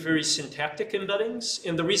give you very syntactic embeddings.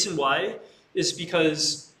 And the reason why is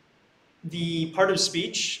because the part of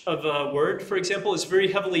speech of a word, for example, is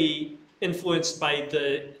very heavily influenced by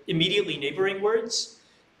the immediately neighboring words.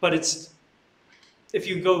 But if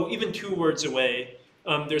you go even 2 words away,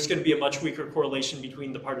 there's going to be a much weaker correlation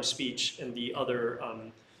between the part of speech and the other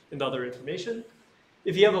information.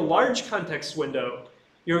 If you have a large context window,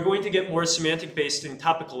 you're going to get more semantic-based and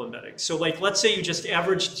topical embeddings. So let's say you just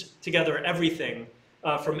averaged together everything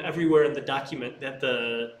from everywhere in the document that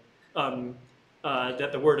the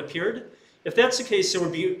word appeared. If that's the case, there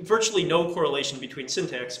would be virtually no correlation between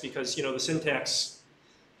syntax because the syntax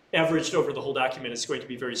averaged over the whole document is going to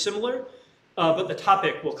be very similar. But the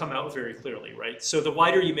topic will come out very clearly, right? So the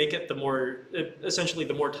wider you make it, the more, essentially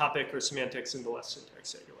the more topic or semantics and the less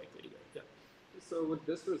syntax that you're likely to get. Yeah. So would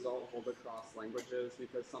this result hold across languages?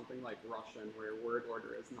 Because something like Russian, where word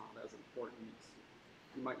order is not as important,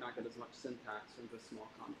 you might not get as much syntax from just small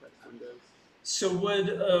context windows. So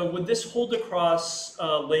would this hold across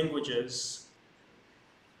languages?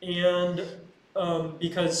 And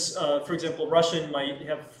because, for example, Russian might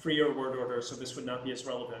have freer word order, so this would not be as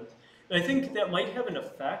relevant. And I think that might have an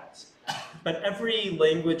effect, but every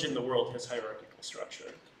language in the world has hierarchical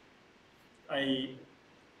structure. I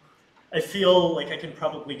feel like I can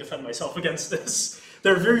probably defend myself against this.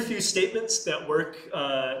 There are very few statements that work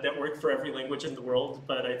for every language in the world,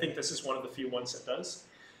 but I think this is one of the few ones that does.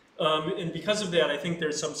 And because of that, I think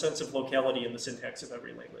there's some sense of locality in the syntax of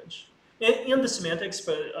every language. And the semantics,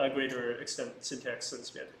 but a greater extent syntax than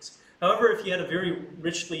semantics. However, if you had a very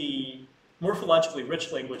morphologically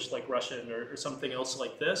rich language like Russian or something else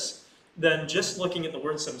like this, then just looking at the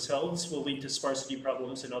words themselves will lead to sparsity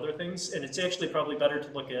problems and other things. And it's actually probably better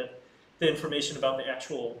to look at the information about the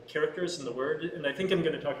actual characters in the word. And I think I'm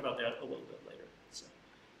going to talk about that a little bit later. So,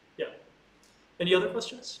 yeah. Any other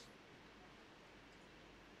questions?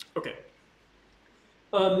 Okay.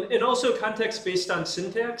 And also context based on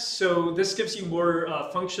syntax. So this gives you more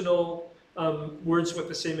functional words with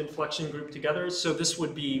the same inflection group together. So this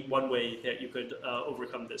would be one way that you could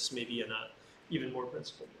overcome this, maybe in a even more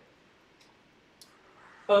principled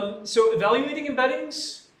way. So evaluating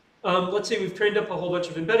embeddings. Let's say we've trained up a whole bunch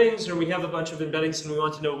of embeddings, or we have a bunch of embeddings and we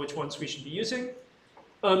want to know which ones we should be using.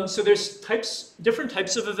 So there's different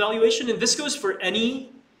types of evaluation, and this goes for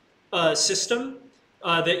any system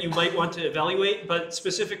that you might want to evaluate, but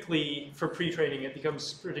specifically for pre-training it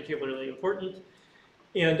becomes particularly important.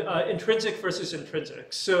 And intrinsic versus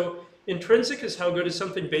intrinsic. So intrinsic is how good is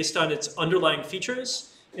something based on its underlying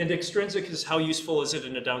features, and extrinsic is how useful is it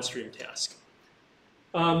in a downstream task.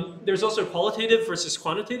 There's also qualitative versus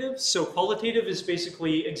quantitative. So qualitative is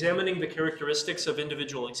basically examining the characteristics of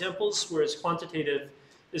individual examples, whereas quantitative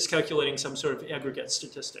is calculating some sort of aggregate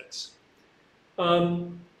statistics.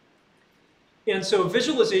 And so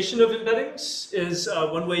visualization of embeddings is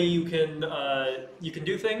one way you can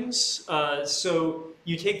do things. So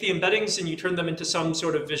you take the embeddings and you turn them into some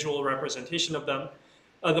sort of visual representation of them.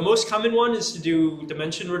 The most common one is to do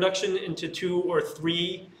dimension reduction into 2 or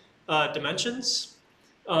 3 dimensions,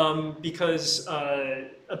 because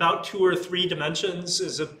about 2 or 3 dimensions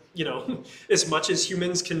is as much as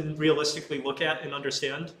humans can realistically look at and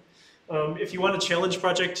understand. If you want a challenge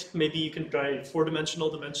project, maybe you can try 4-dimensional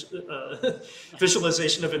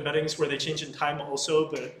visualization of embeddings where they change in time also,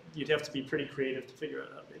 but you'd have to be pretty creative to figure out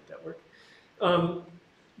how to make that work.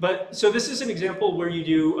 So this is an example where you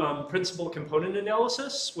do principal component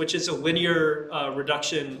analysis, which is a linear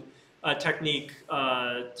reduction technique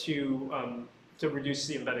to reduce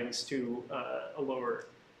the embeddings to a lower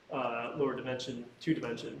dimension, 2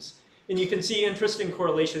 dimensions. And you can see interesting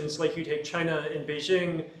correlations, like you take China and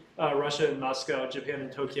Beijing, Russia and Moscow, Japan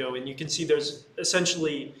and Tokyo, and you can see there's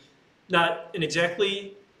essentially not an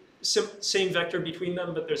exactly same vector between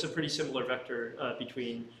them, but there's a pretty similar vector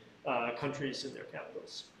between countries and their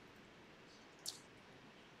capitals.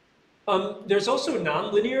 There's also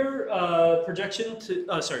nonlinear projection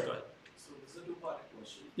to, sorry, go ahead. So this is a two-part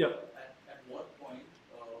question. Yep. At what point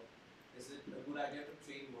is it a good idea to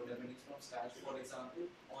train word embeddings from scratch, for example,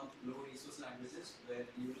 on low resource languages where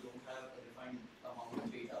you don't have a defined amount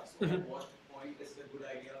of data? So at what point is it a good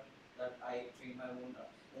idea that I train my own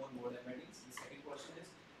word embeddings? The second question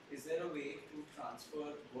is is there a way to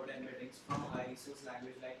transfer word embeddings from a high resource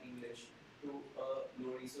language like English to a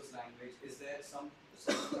low resource language? Is there some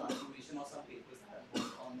transformation or some papers that have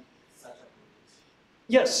worked on such approaches?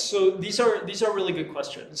 Yes, so these are really good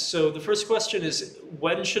questions. So the first question is,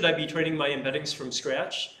 when should I be training my embeddings from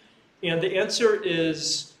scratch? And the answer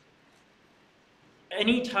is,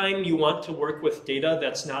 anytime you want to work with data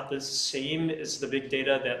that's not the same as the big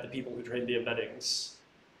data that the people who trained the embeddings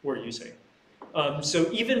were using. So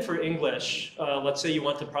even for English, let's say you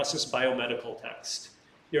want to process biomedical text,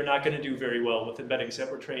 you're not going to do very well with embeddings that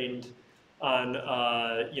were trained on,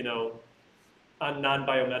 on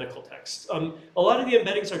non-biomedical text. A lot of the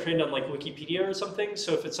embeddings are trained on like Wikipedia or something,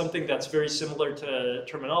 so if it's something that's very similar to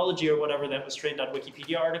terminology or whatever that was trained on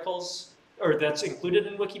Wikipedia articles, or that's included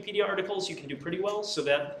in Wikipedia articles, you can do pretty well, so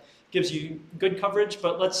that gives you good coverage.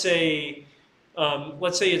 But let's say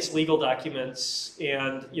it's legal documents,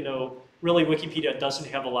 and really Wikipedia doesn't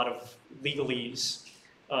have a lot of legalese,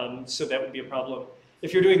 so that would be a problem.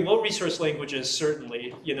 If you're doing low resource languages,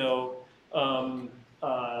 certainly,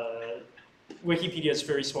 Wikipedia is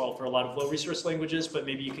very small for a lot of low resource languages, but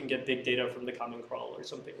maybe you can get big data from the Common Crawl or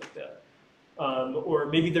something like that. Or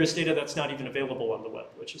maybe there's data that's not even available on the web,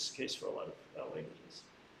 which is the case for a lot of languages.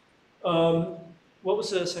 What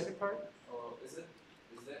was the second part? Is there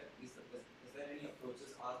any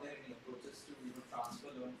approaches? Are there any approaches to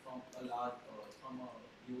transfer learn from a large from a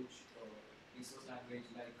huge resource language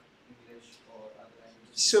like English or other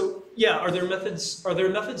languages? So yeah, are there methods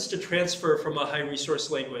to transfer from a high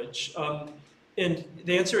resource language? And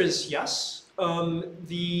the answer is yes. I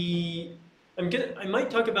might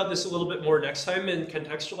talk about this a little bit more next time in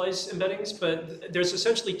contextualized embeddings, but there's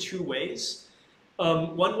essentially two ways.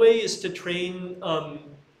 One way is to train them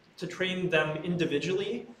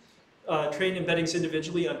individually, train embeddings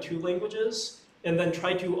individually on two languages, and then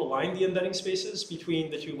try to align the embedding spaces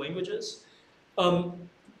between the two languages.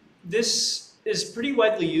 This is pretty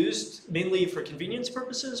widely used, mainly for convenience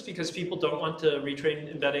purposes, because people don't want to retrain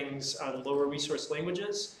embeddings on lower resource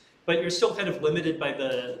languages. But you're still kind of limited by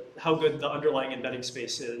how good the underlying embedding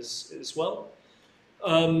space is as well.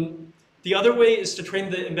 The other way is to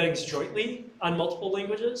train the embeddings jointly on multiple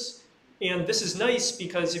languages. And this is nice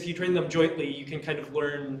because if you train them jointly, you can kind of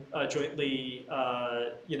learn jointly,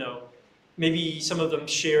 maybe some of them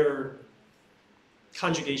share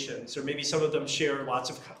conjugations, or maybe some of them share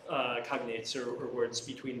lots of cognates or words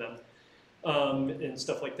between them. And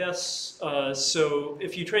stuff like this. So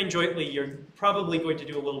if you train jointly, you're probably going to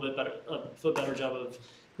do a little bit better, a better job of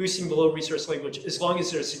boosting the low resource language, as long as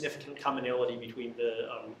there's significant commonality between the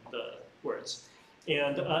words.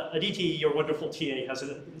 And Aditi, your wonderful TA, has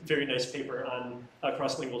a very nice paper on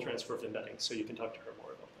cross-lingual transfer of embeddings, so you can talk to her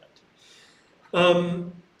more about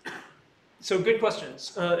that. So good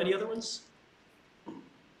questions. Any other ones?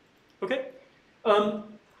 Okay.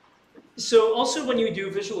 So also when you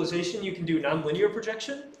do visualization, you can do nonlinear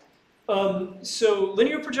projection. So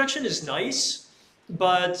linear projection is nice,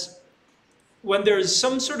 but when there's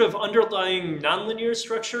some sort of underlying nonlinear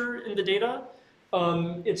structure in the data,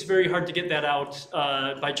 it's very hard to get that out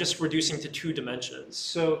by just reducing to 2 dimensions.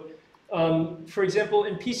 So for example,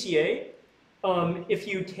 in PCA, if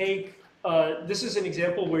you take, this is an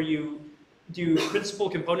example where you do principal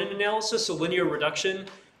component analysis, so linear reduction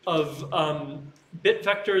of bit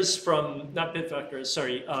vectors from, not bit vectors,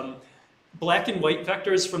 sorry, black and white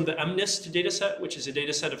vectors from the MNIST dataset, which is a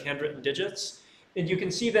dataset of handwritten digits. And you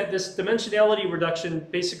can see that this dimensionality reduction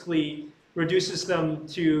basically reduces them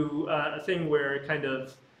to a thing where kind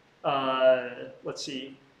of, let's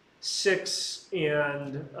see, 6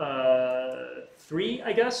 and 3,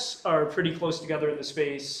 I guess, are pretty close together in the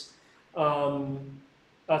space.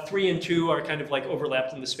 3 and 2 are kind of like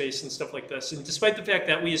overlapped in the space and stuff like this. And despite the fact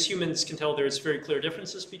that we as humans can tell there's very clear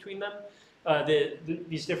differences between them,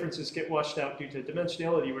 these differences get washed out due to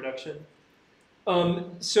dimensionality reduction.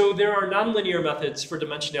 So there are nonlinear methods for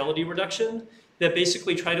dimensionality reduction that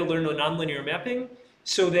basically try to learn a nonlinear mapping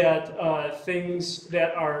so that things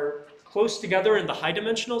that are close together in the high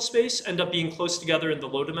dimensional space end up being close together in the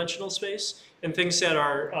low dimensional space, and things that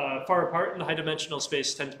are far apart in the high dimensional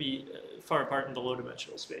space tend to be far apart in the low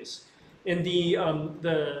dimensional space. And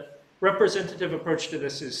the representative approach to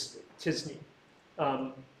this is t-SNE.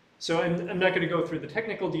 So I'm not going to go through the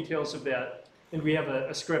technical details of that, and we have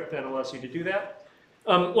a script that allows you to do that.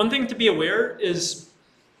 One thing to be aware is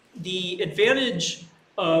the advantage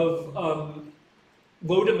of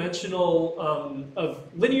low dimensional, of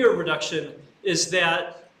linear reduction is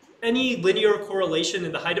that any linear correlation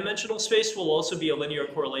in the high dimensional space will also be a linear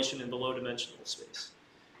correlation in the low dimensional space.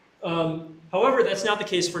 However, that's not the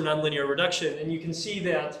case for nonlinear reduction, and you can see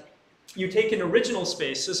that you take an original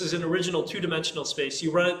space, this is an original two-dimensional space,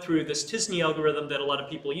 you run it through this Tisney algorithm that a lot of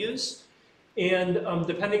people use, and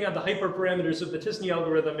depending on the hyperparameters of the Tisney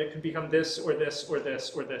algorithm, it could become this, or this, or this,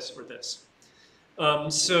 or this, or this.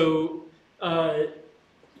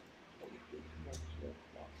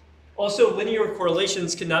 Also, linear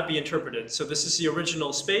correlations cannot be interpreted. So this is the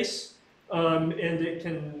original space, and it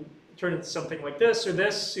can turn into something like this or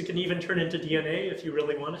this. It can even turn into DNA if you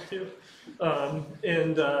really wanted to.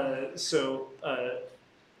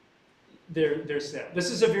 There's that. This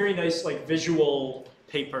is a very nice visual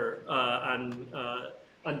paper on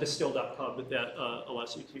distill.pub that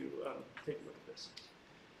allows you to take a look at this.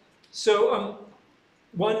 So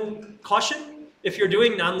one caution, if you're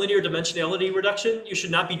doing nonlinear dimensionality reduction, you should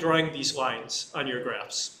not be drawing these lines on your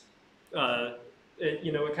graphs.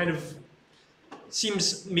 It kind of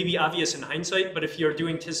seems maybe obvious in hindsight, but if you're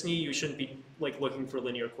doing Tisney, you shouldn't be looking for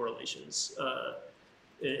linear correlations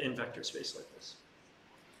in vector space like this.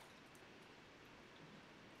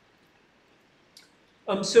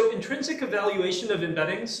 So intrinsic evaluation of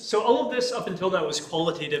embeddings. So all of this up until now was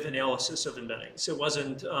qualitative analysis of embeddings. It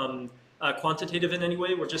wasn't quantitative in any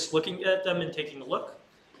way. We're just looking at them and taking a look.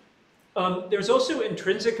 There's also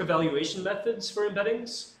intrinsic evaluation methods for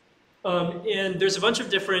embeddings. And there's a bunch of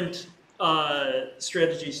different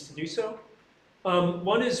strategies to do so.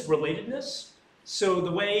 One is relatedness. So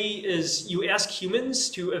the way is you ask humans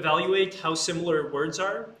to evaluate how similar words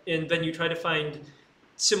are, and then you try to find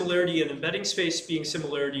similarity in embedding space being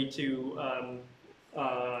similarity to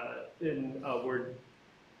in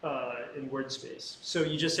word space. So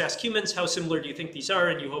you just ask humans how similar do you think these are,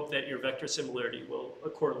 and you hope that your vector similarity will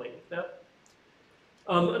correlate with that.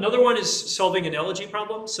 Another one is solving analogy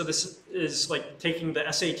problems. So this is like taking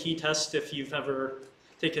the SAT test if you've ever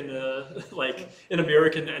taken an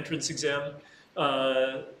American entrance exam.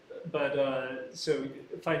 So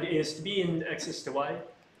find A is to B and X is to Y.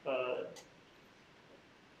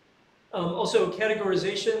 Also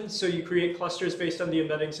categorization, so you create clusters based on the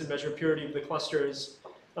embeddings and measure purity of the clusters.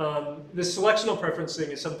 This selectional preferencing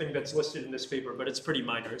is something that's listed in this paper, but it's pretty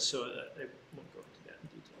minor, so I won't go into that in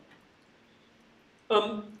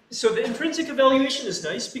detail. So the intrinsic evaluation is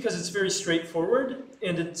nice because it's very straightforward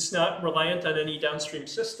and it's not reliant on any downstream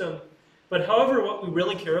system. But however, what we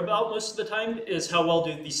really care about most of the time is how well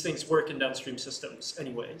do these things work in downstream systems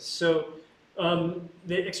anyway. So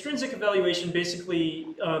the extrinsic evaluation basically,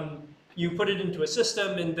 you put it into a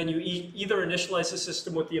system and then you either initialize the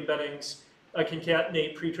system with the embeddings,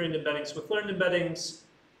 concatenate pre-trained embeddings with learned embeddings,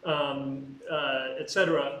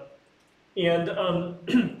 etc. And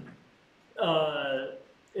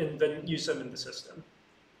then use them in the system.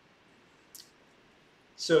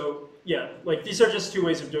 So yeah, these are just two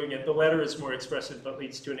ways of doing it. The latter is more expressive but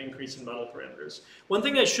leads to an increase in model parameters. One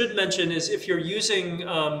thing I should mention is if you're using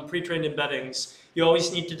pre-trained embeddings, you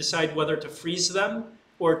always need to decide whether to freeze them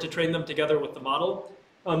or to train them together with the model.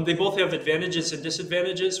 They both have advantages and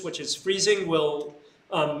disadvantages, which is freezing will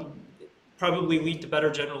probably lead to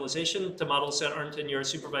better generalization to models that aren't in your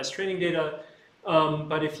supervised training data.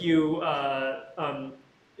 But if you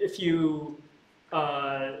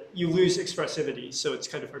lose expressivity, so it's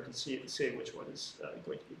kind of hard to say which one is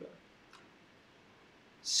going to be better.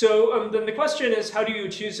 So then the question is, how do you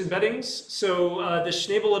choose embeddings? So the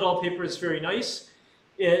Schnabel et al. Paper is very nice.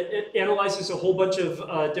 It analyzes a whole bunch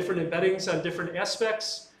of different embeddings on different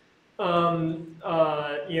aspects, and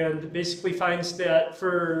basically finds that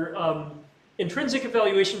for intrinsic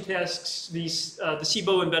evaluation tasks, the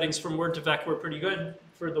CBOW embeddings from Word to Vec were pretty good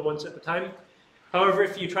for the ones at the time. However,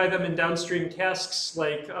 if you try them in downstream tasks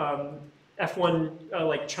like F1,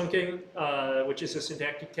 like chunking, which is a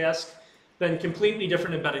syntactic task, then completely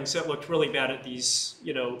different embeddings that looked really bad at these,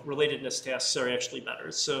 relatedness tasks are actually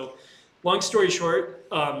better. So, long story short,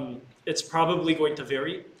 it's probably going to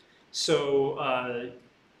vary. So,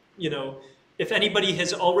 if anybody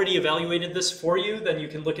has already evaluated this for you, then you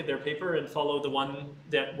can look at their paper and follow the one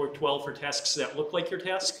that worked well for tasks that look like your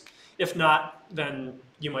task. If not, then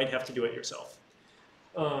you might have to do it yourself.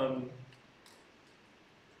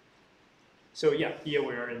 So yeah, be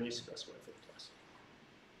aware and use the best way for the task.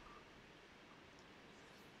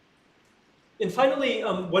 And finally,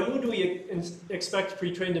 when would we expect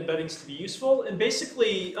pre-trained embeddings to be useful? And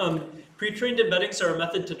basically, pre-trained embeddings are a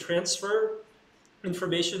method to transfer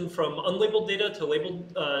information from unlabeled data to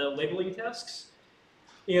labeled labeling tasks.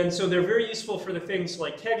 And so they're very useful for the things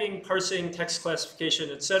like tagging, parsing, text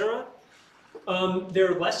classification, etc.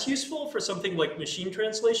 They're less useful for something like machine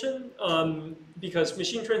translation, because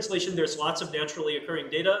machine translation, there's lots of naturally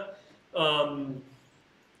occurring data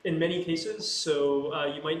in many cases. So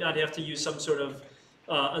you might not have to use some sort of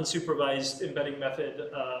unsupervised embedding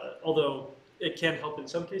method, although it can help in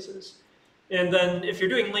some cases. And then if you're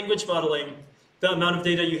doing language modeling, the amount of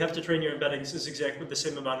data you have to train your embeddings is exactly the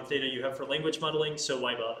same amount of data you have for language modeling, so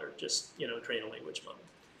why bother? Just train a language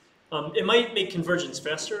model. It might make convergence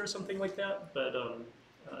faster or something like that, but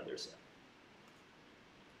there's that.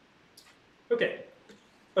 Okay,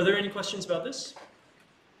 are there any questions about this?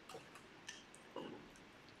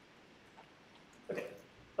 Okay,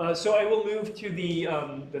 so I will move to the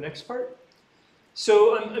next part.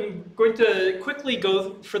 So I'm going to quickly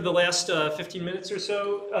go for the last 15 minutes or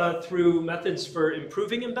so through methods for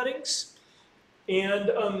improving embeddings.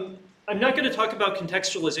 And I'm not going to talk about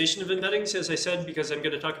contextualization of embeddings, as I said, because I'm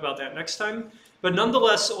going to talk about that next time. But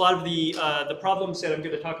nonetheless, a lot of the problems that I'm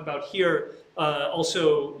going to talk about here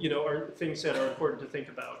also are things that are important to think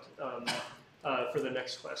about for the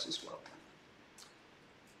next class as well.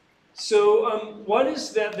 So one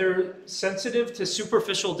is that they're sensitive to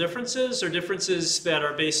superficial differences or differences that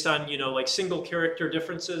are based on, like single character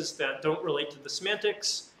differences that don't relate to the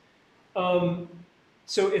semantics.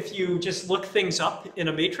 So if you just look things up in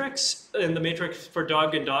a matrix, and the matrix for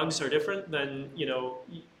dog and dogs are different, then,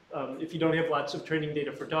 if you don't have lots of training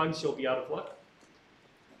data for dogs, you'll be out of luck.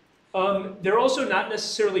 They're also not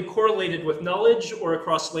necessarily correlated with knowledge or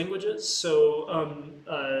across languages, so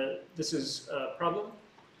this is a problem.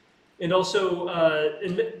 And also,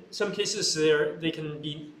 in some cases, they can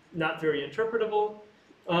be not very interpretable.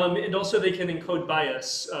 And also, they can encode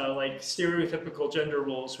bias, like stereotypical gender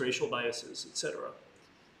roles, racial biases, etc.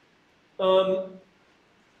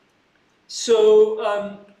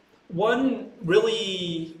 One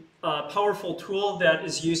really powerful tool that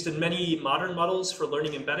is used in many modern models for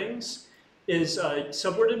learning embeddings is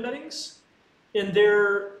subword embeddings. And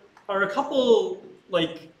there are a couple,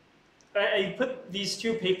 I put these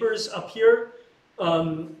two papers up here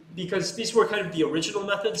because these were kind of the original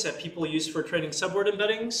methods that people used for training subword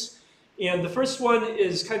embeddings. And the first one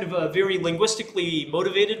is kind of a very linguistically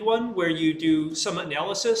motivated one where you do some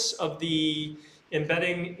analysis of the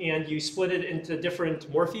embedding and you split it into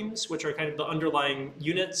different morphemes, which are kind of the underlying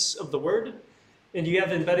units of the word. And you have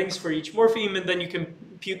embeddings for each morpheme, and then you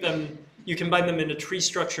compute them, you combine them in a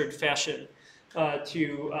tree-structured fashion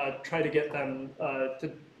to try to get them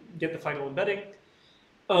to get the final embedding.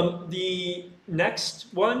 The next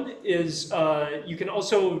one is you can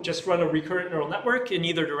also just run a recurrent neural network in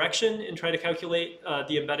either direction and try to calculate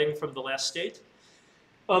the embedding from the last state.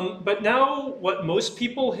 But now what most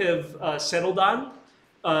people have settled on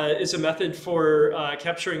is a method for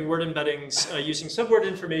capturing word embeddings using subword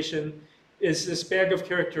information is this bag of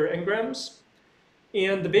character engrams.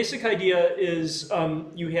 And the basic idea is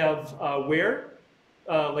you have where,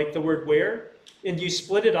 like the word where, and you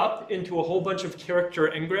split it up into a whole bunch of character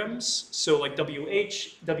engrams, so like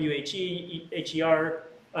WH, WHE, HER,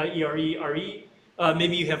 ERE, RE.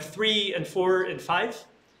 Maybe you have 3 and 4 and 5.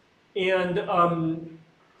 And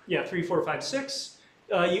yeah, 3, 4, 5, 6.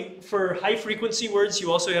 For high frequency words,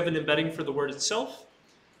 you also have an embedding for the word itself.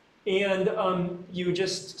 And you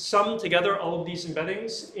just sum together all of these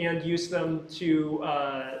embeddings and use them to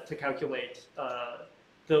calculate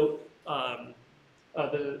the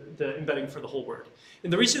embedding for the whole word.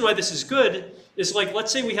 And the reason why this is good is, like,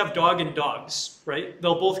 let's say we have dog and dogs, right?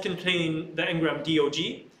 They'll both contain the engram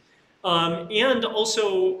DOG. And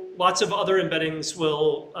also lots of other embeddings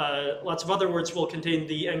will, lots of other words will contain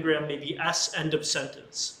the engram maybe S end of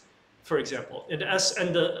sentence, for example, and S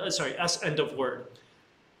end of word.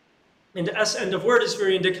 And S end of word is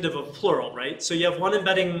very indicative of plural, right? So you have one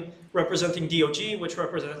embedding representing DOG, which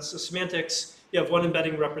represents the semantics. You have one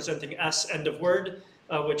embedding representing S end of word,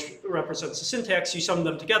 which represents the syntax. You sum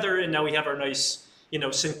them together, and now we have our nice,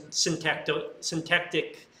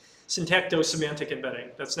 syntacto-semantic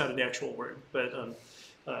embedding. That's not an actual word, but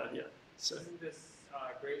yeah. So. Doesn't this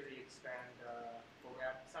greatly expand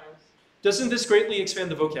vocab size? Doesn't this greatly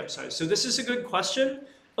expand the vocab size? So this is a good question.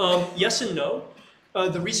 Yes and no.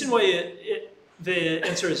 The reason why the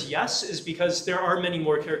answer is yes is because there are many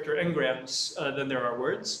more character engrams than there are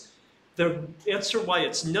words. The answer why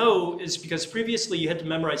it's no is because previously you had to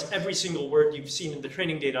memorize every single word you've seen in the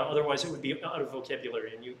training data, otherwise it would be out of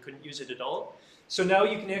vocabulary and you couldn't use it at all. So now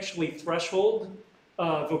you can actually threshold,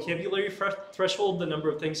 vocabulary threshold the number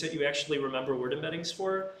of things that you actually remember word embeddings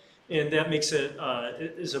for, and that makes it,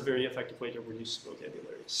 is a very effective way to reduce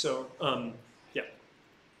vocabulary. So yeah,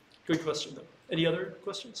 good question though. Any other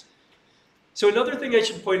questions? So another thing I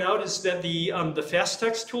should point out is that the fast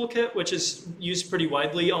text toolkit, which is used pretty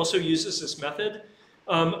widely, also uses this method.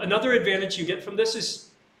 Another advantage you get from this is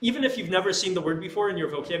even if you've never seen the word before in your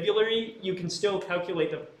vocabulary, you can still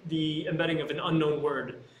calculate the embedding of an unknown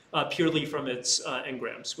word purely from its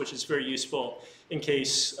n-grams, which is very useful in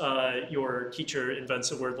case your teacher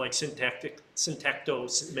invents a word like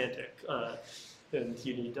syntacto-semantic, and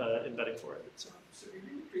you need embedding for it. So if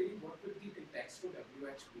you training, what would be contextual WHP?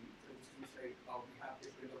 For instance, like we have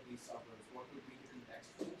different of these suburbs. What would be the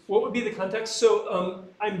contextual? What would be the context? So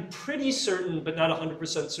I'm pretty certain, but not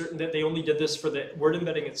 100% certain, that they only did this for the word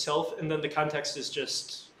embedding itself, and then the context is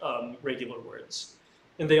just regular words.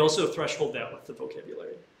 And they also threshold that with the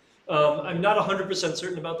vocabulary. I'm not 100%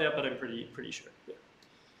 certain about that, but I'm pretty sure. Yeah.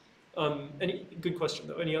 Any good question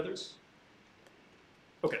though? Any others?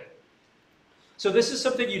 Okay. So this is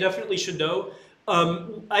something you definitely should know.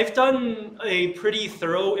 I've done a pretty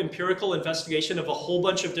thorough empirical investigation of a whole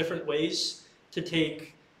bunch of different ways to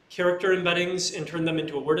take character embeddings and turn them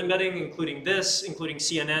into a word embedding, including this, including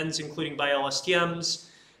CNNs, including by LSTMs.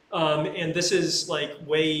 And this is like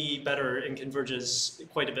way better and converges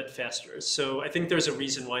quite a bit faster. So I think there's a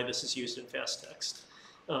reason why this is used in fast text.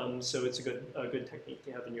 So it's a good technique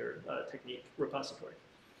to have in your technique repository.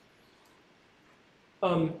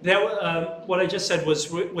 What I just said was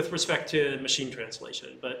with respect to machine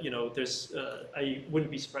translation, but there's I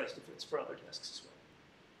wouldn't be surprised if it's for other tasks as well.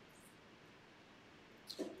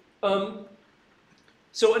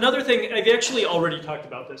 So another thing, I've actually already talked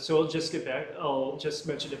about this, so I'll just get back, I'll just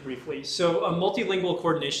mention it briefly. So multilingual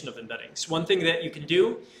coordination of embeddings. One thing that you can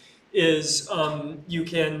do is you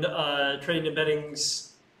can train embeddings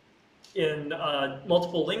in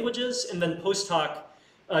multiple languages, and then post hoc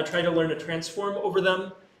try to learn a transform over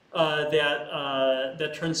them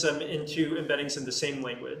that turns them into embeddings in the same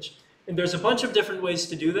language. And there's a bunch of different ways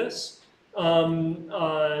to do this.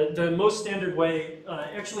 The most standard way,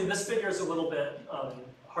 actually this figure is a little bit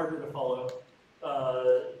harder to follow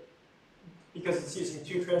because it's using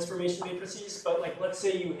two transformation matrices, but like let's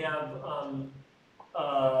say you have,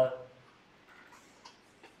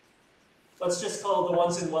 let's just call the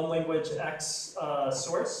ones in one language X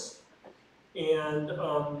source, and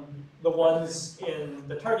the ones in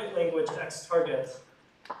the target language X target.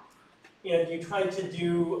 And you try to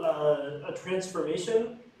do a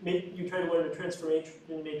transformation. You try to learn a transformation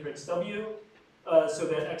matrix W so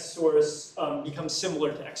that X source becomes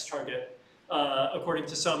similar to X target according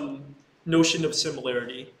to some notion of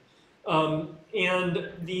similarity. And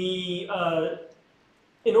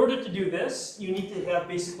in order to do this, you need to have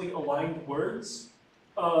basically aligned words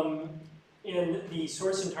in the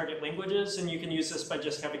source and target languages, and you can use this by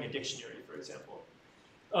just having a dictionary, for example.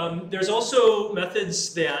 There's also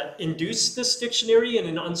methods that induce this dictionary in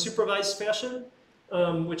an unsupervised fashion,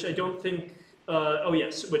 which I don't think, oh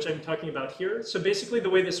yes, which I'm talking about here. So basically the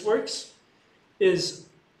way this works is,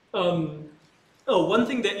 one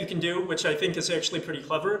thing that you can do, which I think is actually pretty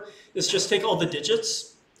clever, is just take all the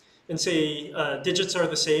digits and say digits are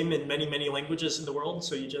the same in many, many languages in the world,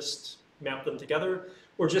 so you just map them together.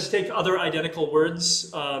 Or just take other identical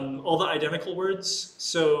words, all the identical words.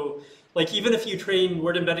 So like even if you train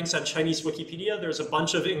word embeddings on Chinese Wikipedia, there's a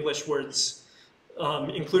bunch of English words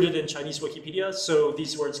included in Chinese Wikipedia, so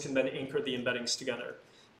these words can then anchor the embeddings together.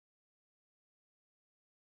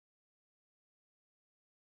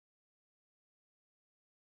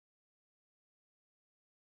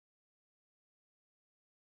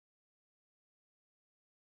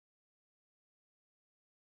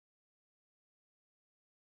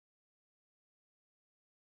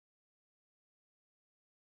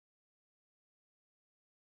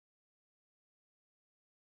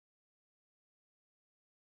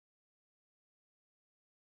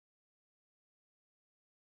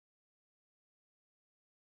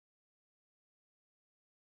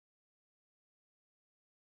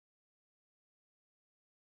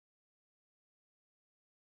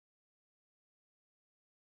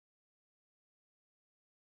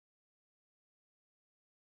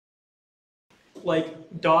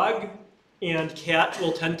 Like dog and cat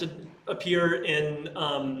will tend to appear in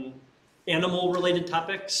animal-related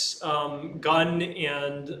topics. Gun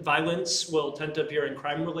and violence will tend to appear in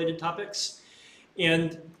crime-related topics.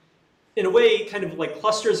 And in a way, kind of like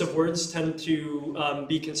clusters of words tend to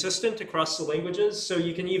be consistent across the languages. So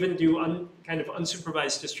you can even do kind of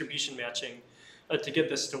unsupervised distribution matching to get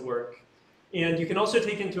this to work. And you can also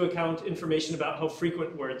take into account information about how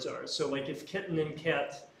frequent words are. So like if kitten and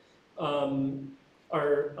cat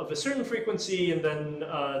are of a certain frequency, and then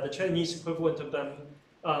the Chinese equivalent of them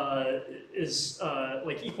is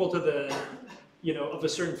like equal to the, of a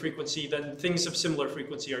certain frequency, then things of similar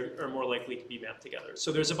frequency are more likely to be mapped together.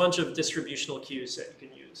 So there's a bunch of distributional cues that you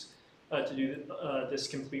can use to do this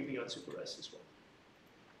completely unsupervised as well.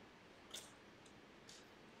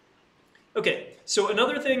 Okay, so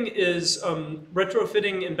another thing is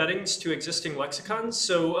retrofitting embeddings to existing lexicons.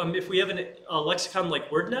 So if we have a lexicon like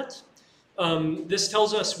WordNet, this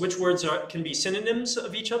tells us which words can be synonyms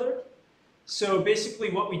of each other. So basically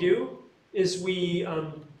what we do is we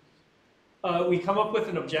come up with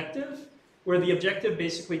an objective where the objective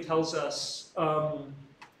basically tells us,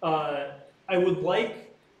 I would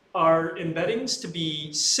like our embeddings to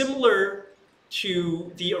be similar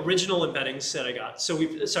to the original embeddings that I got. So we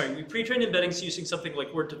pre-trained embeddings using something like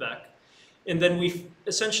Word2Vec, and then we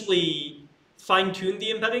essentially fine-tuned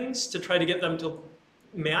the embeddings to try to get them to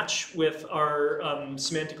match with our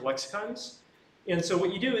semantic lexicons. And so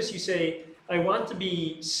what you do is you say, I want to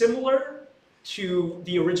be similar to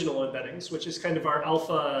the original embeddings, which is kind of our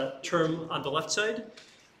alpha term on the left side.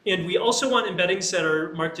 And we also want embeddings that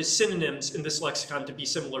are marked as synonyms in this lexicon to be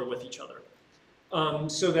similar with each other.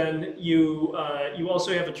 So then you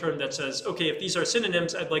also have a term that says, okay, if these are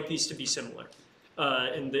synonyms, I'd like these to be similar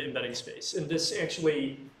in the embedding space. And this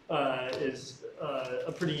actually is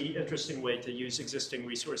a pretty interesting way to use existing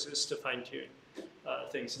resources to fine-tune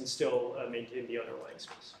things and still maintain the underlying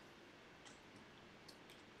space.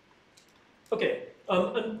 Okay,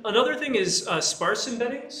 another thing is sparse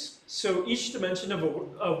embeddings. So each dimension of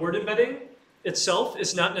a word embedding itself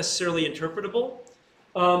is not necessarily interpretable.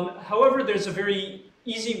 However, there's a very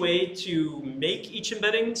easy way to make each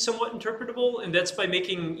embedding somewhat interpretable, and that's by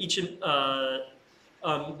making each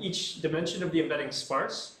dimension of the embedding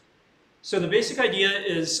sparse. So the basic idea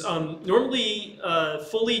is normally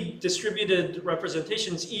fully distributed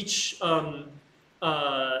representations, each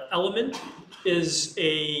element is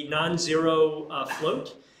a non-zero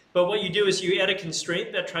float. But what you do is you add a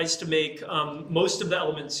constraint that tries to make most of the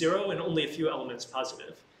elements 0 and only a few elements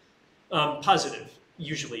positive. Positive,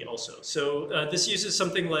 usually also. So this uses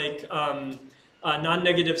something like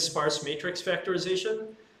non-negative sparse matrix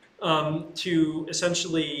factorization to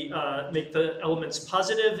essentially make the elements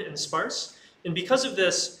positive and sparse. And because of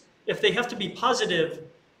this, if they have to be positive,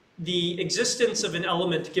 the existence of an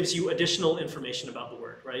element gives you additional information about the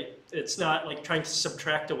word, right? It's not like trying to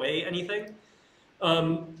subtract away anything.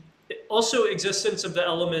 Also, existence of the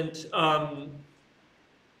element,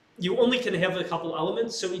 you only can have a couple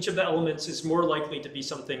elements, so each of the elements is more likely to be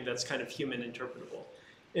something that's kind of human interpretable.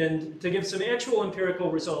 And to give some actual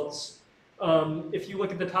empirical results, if you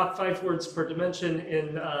look at the top 5 words per dimension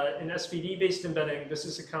in SVD-based embedding, this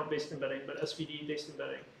is account-based embedding, but SVD-based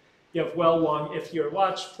embedding, you have well, long, if, year,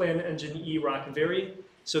 watch, plan, engine, rock, and vary.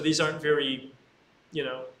 So these aren't very,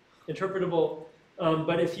 interpretable.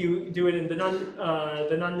 But if you do it in the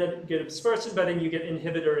non-negative sparse embedding, you get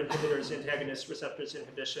inhibitor, inhibitors, antagonist, receptors,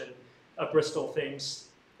 inhibition, Bristol, Thames,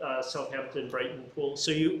 Southampton, Brighton, Poole.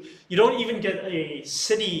 So you don't even get a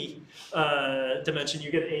city dimension.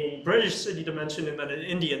 You get a British city dimension and then an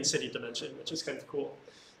Indian city dimension, which is kind of cool.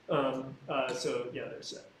 So yeah,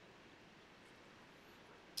 there's that.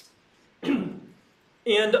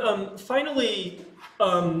 And finally,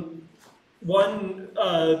 one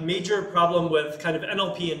major problem with kind of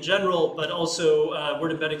NLP in general, but also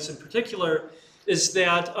word embeddings in particular, is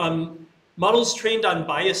that models trained on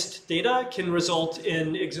biased data can result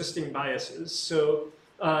in existing biases, so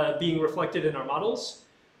being reflected in our models.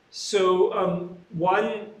 So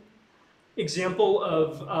one example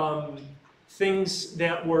of things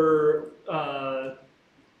that were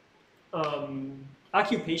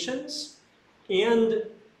occupations and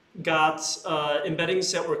got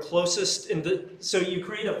embeddings that were closest in the, so you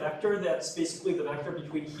create a vector that's basically the vector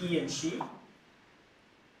between he and she.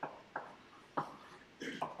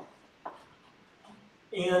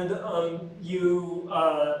 And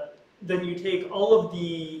then you take all of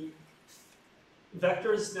the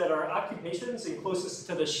vectors that are occupations and closest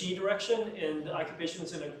to the she direction and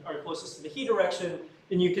occupations that are closest to the he direction,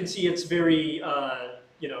 and you can see it's very,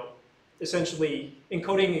 essentially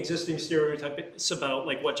encoding existing stereotypes about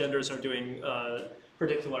like what genders are doing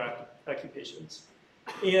particular occupations.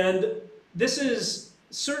 And this is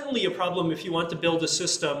certainly a problem if you want to build a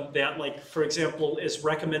system that, like, for example, is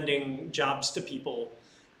recommending jobs to people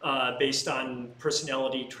based on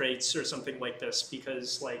personality traits or something like this,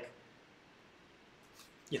 because, like,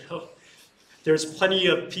 there's plenty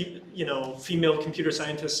of female computer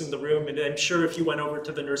scientists in the room, and I'm sure if you went over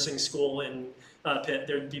to the nursing school in Pitt,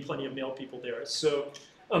 there'd be plenty of male people there. So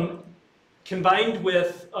combined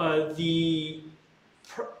with the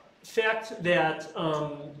fact that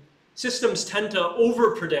systems tend to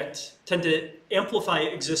overpredict, tend to amplify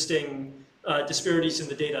existing disparities in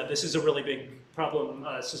the data, this is a really big problem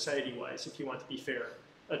society-wise if you want to be fair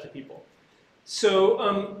to people.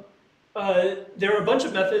 So There are a bunch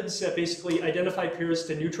of methods that basically identify pairs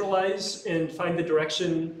to neutralize and find the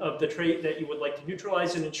direction of the trait that you would like to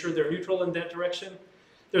neutralize and ensure they're neutral in that direction.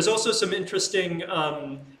 There's also some interesting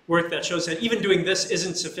work that shows that even doing this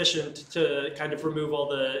isn't sufficient to kind of remove all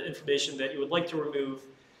the information that you would like to remove,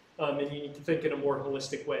 and you need to think in a more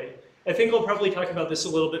holistic way. I think I'll probably talk about this a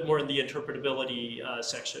little bit more in the interpretability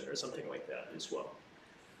section or something like that as well.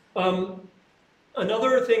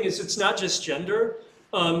 Another thing is it's not just gender.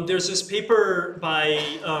 There's this paper by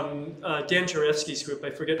Dan Jarevsky's group,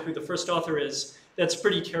 I forget who the first author is, that's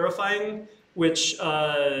pretty terrifying, which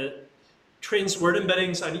trains word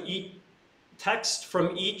embeddings on text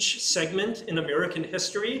from each segment in American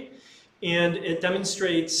history, and it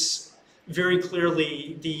demonstrates very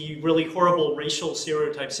clearly the really horrible racial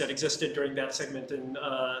stereotypes that existed during that segment in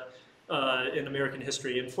American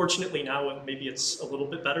history. Unfortunately now maybe it's a little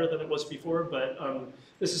bit better than it was before, but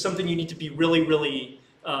this is something you need to be really, really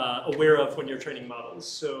aware of when you're training models.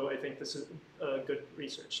 So I think this is good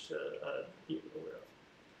research to be aware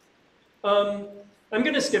of. I'm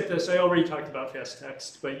going to skip this. I already talked about fast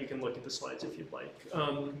text, but you can look at the slides if you'd like.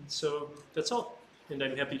 So that's all. And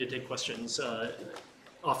I'm happy to take questions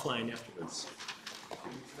offline afterwards.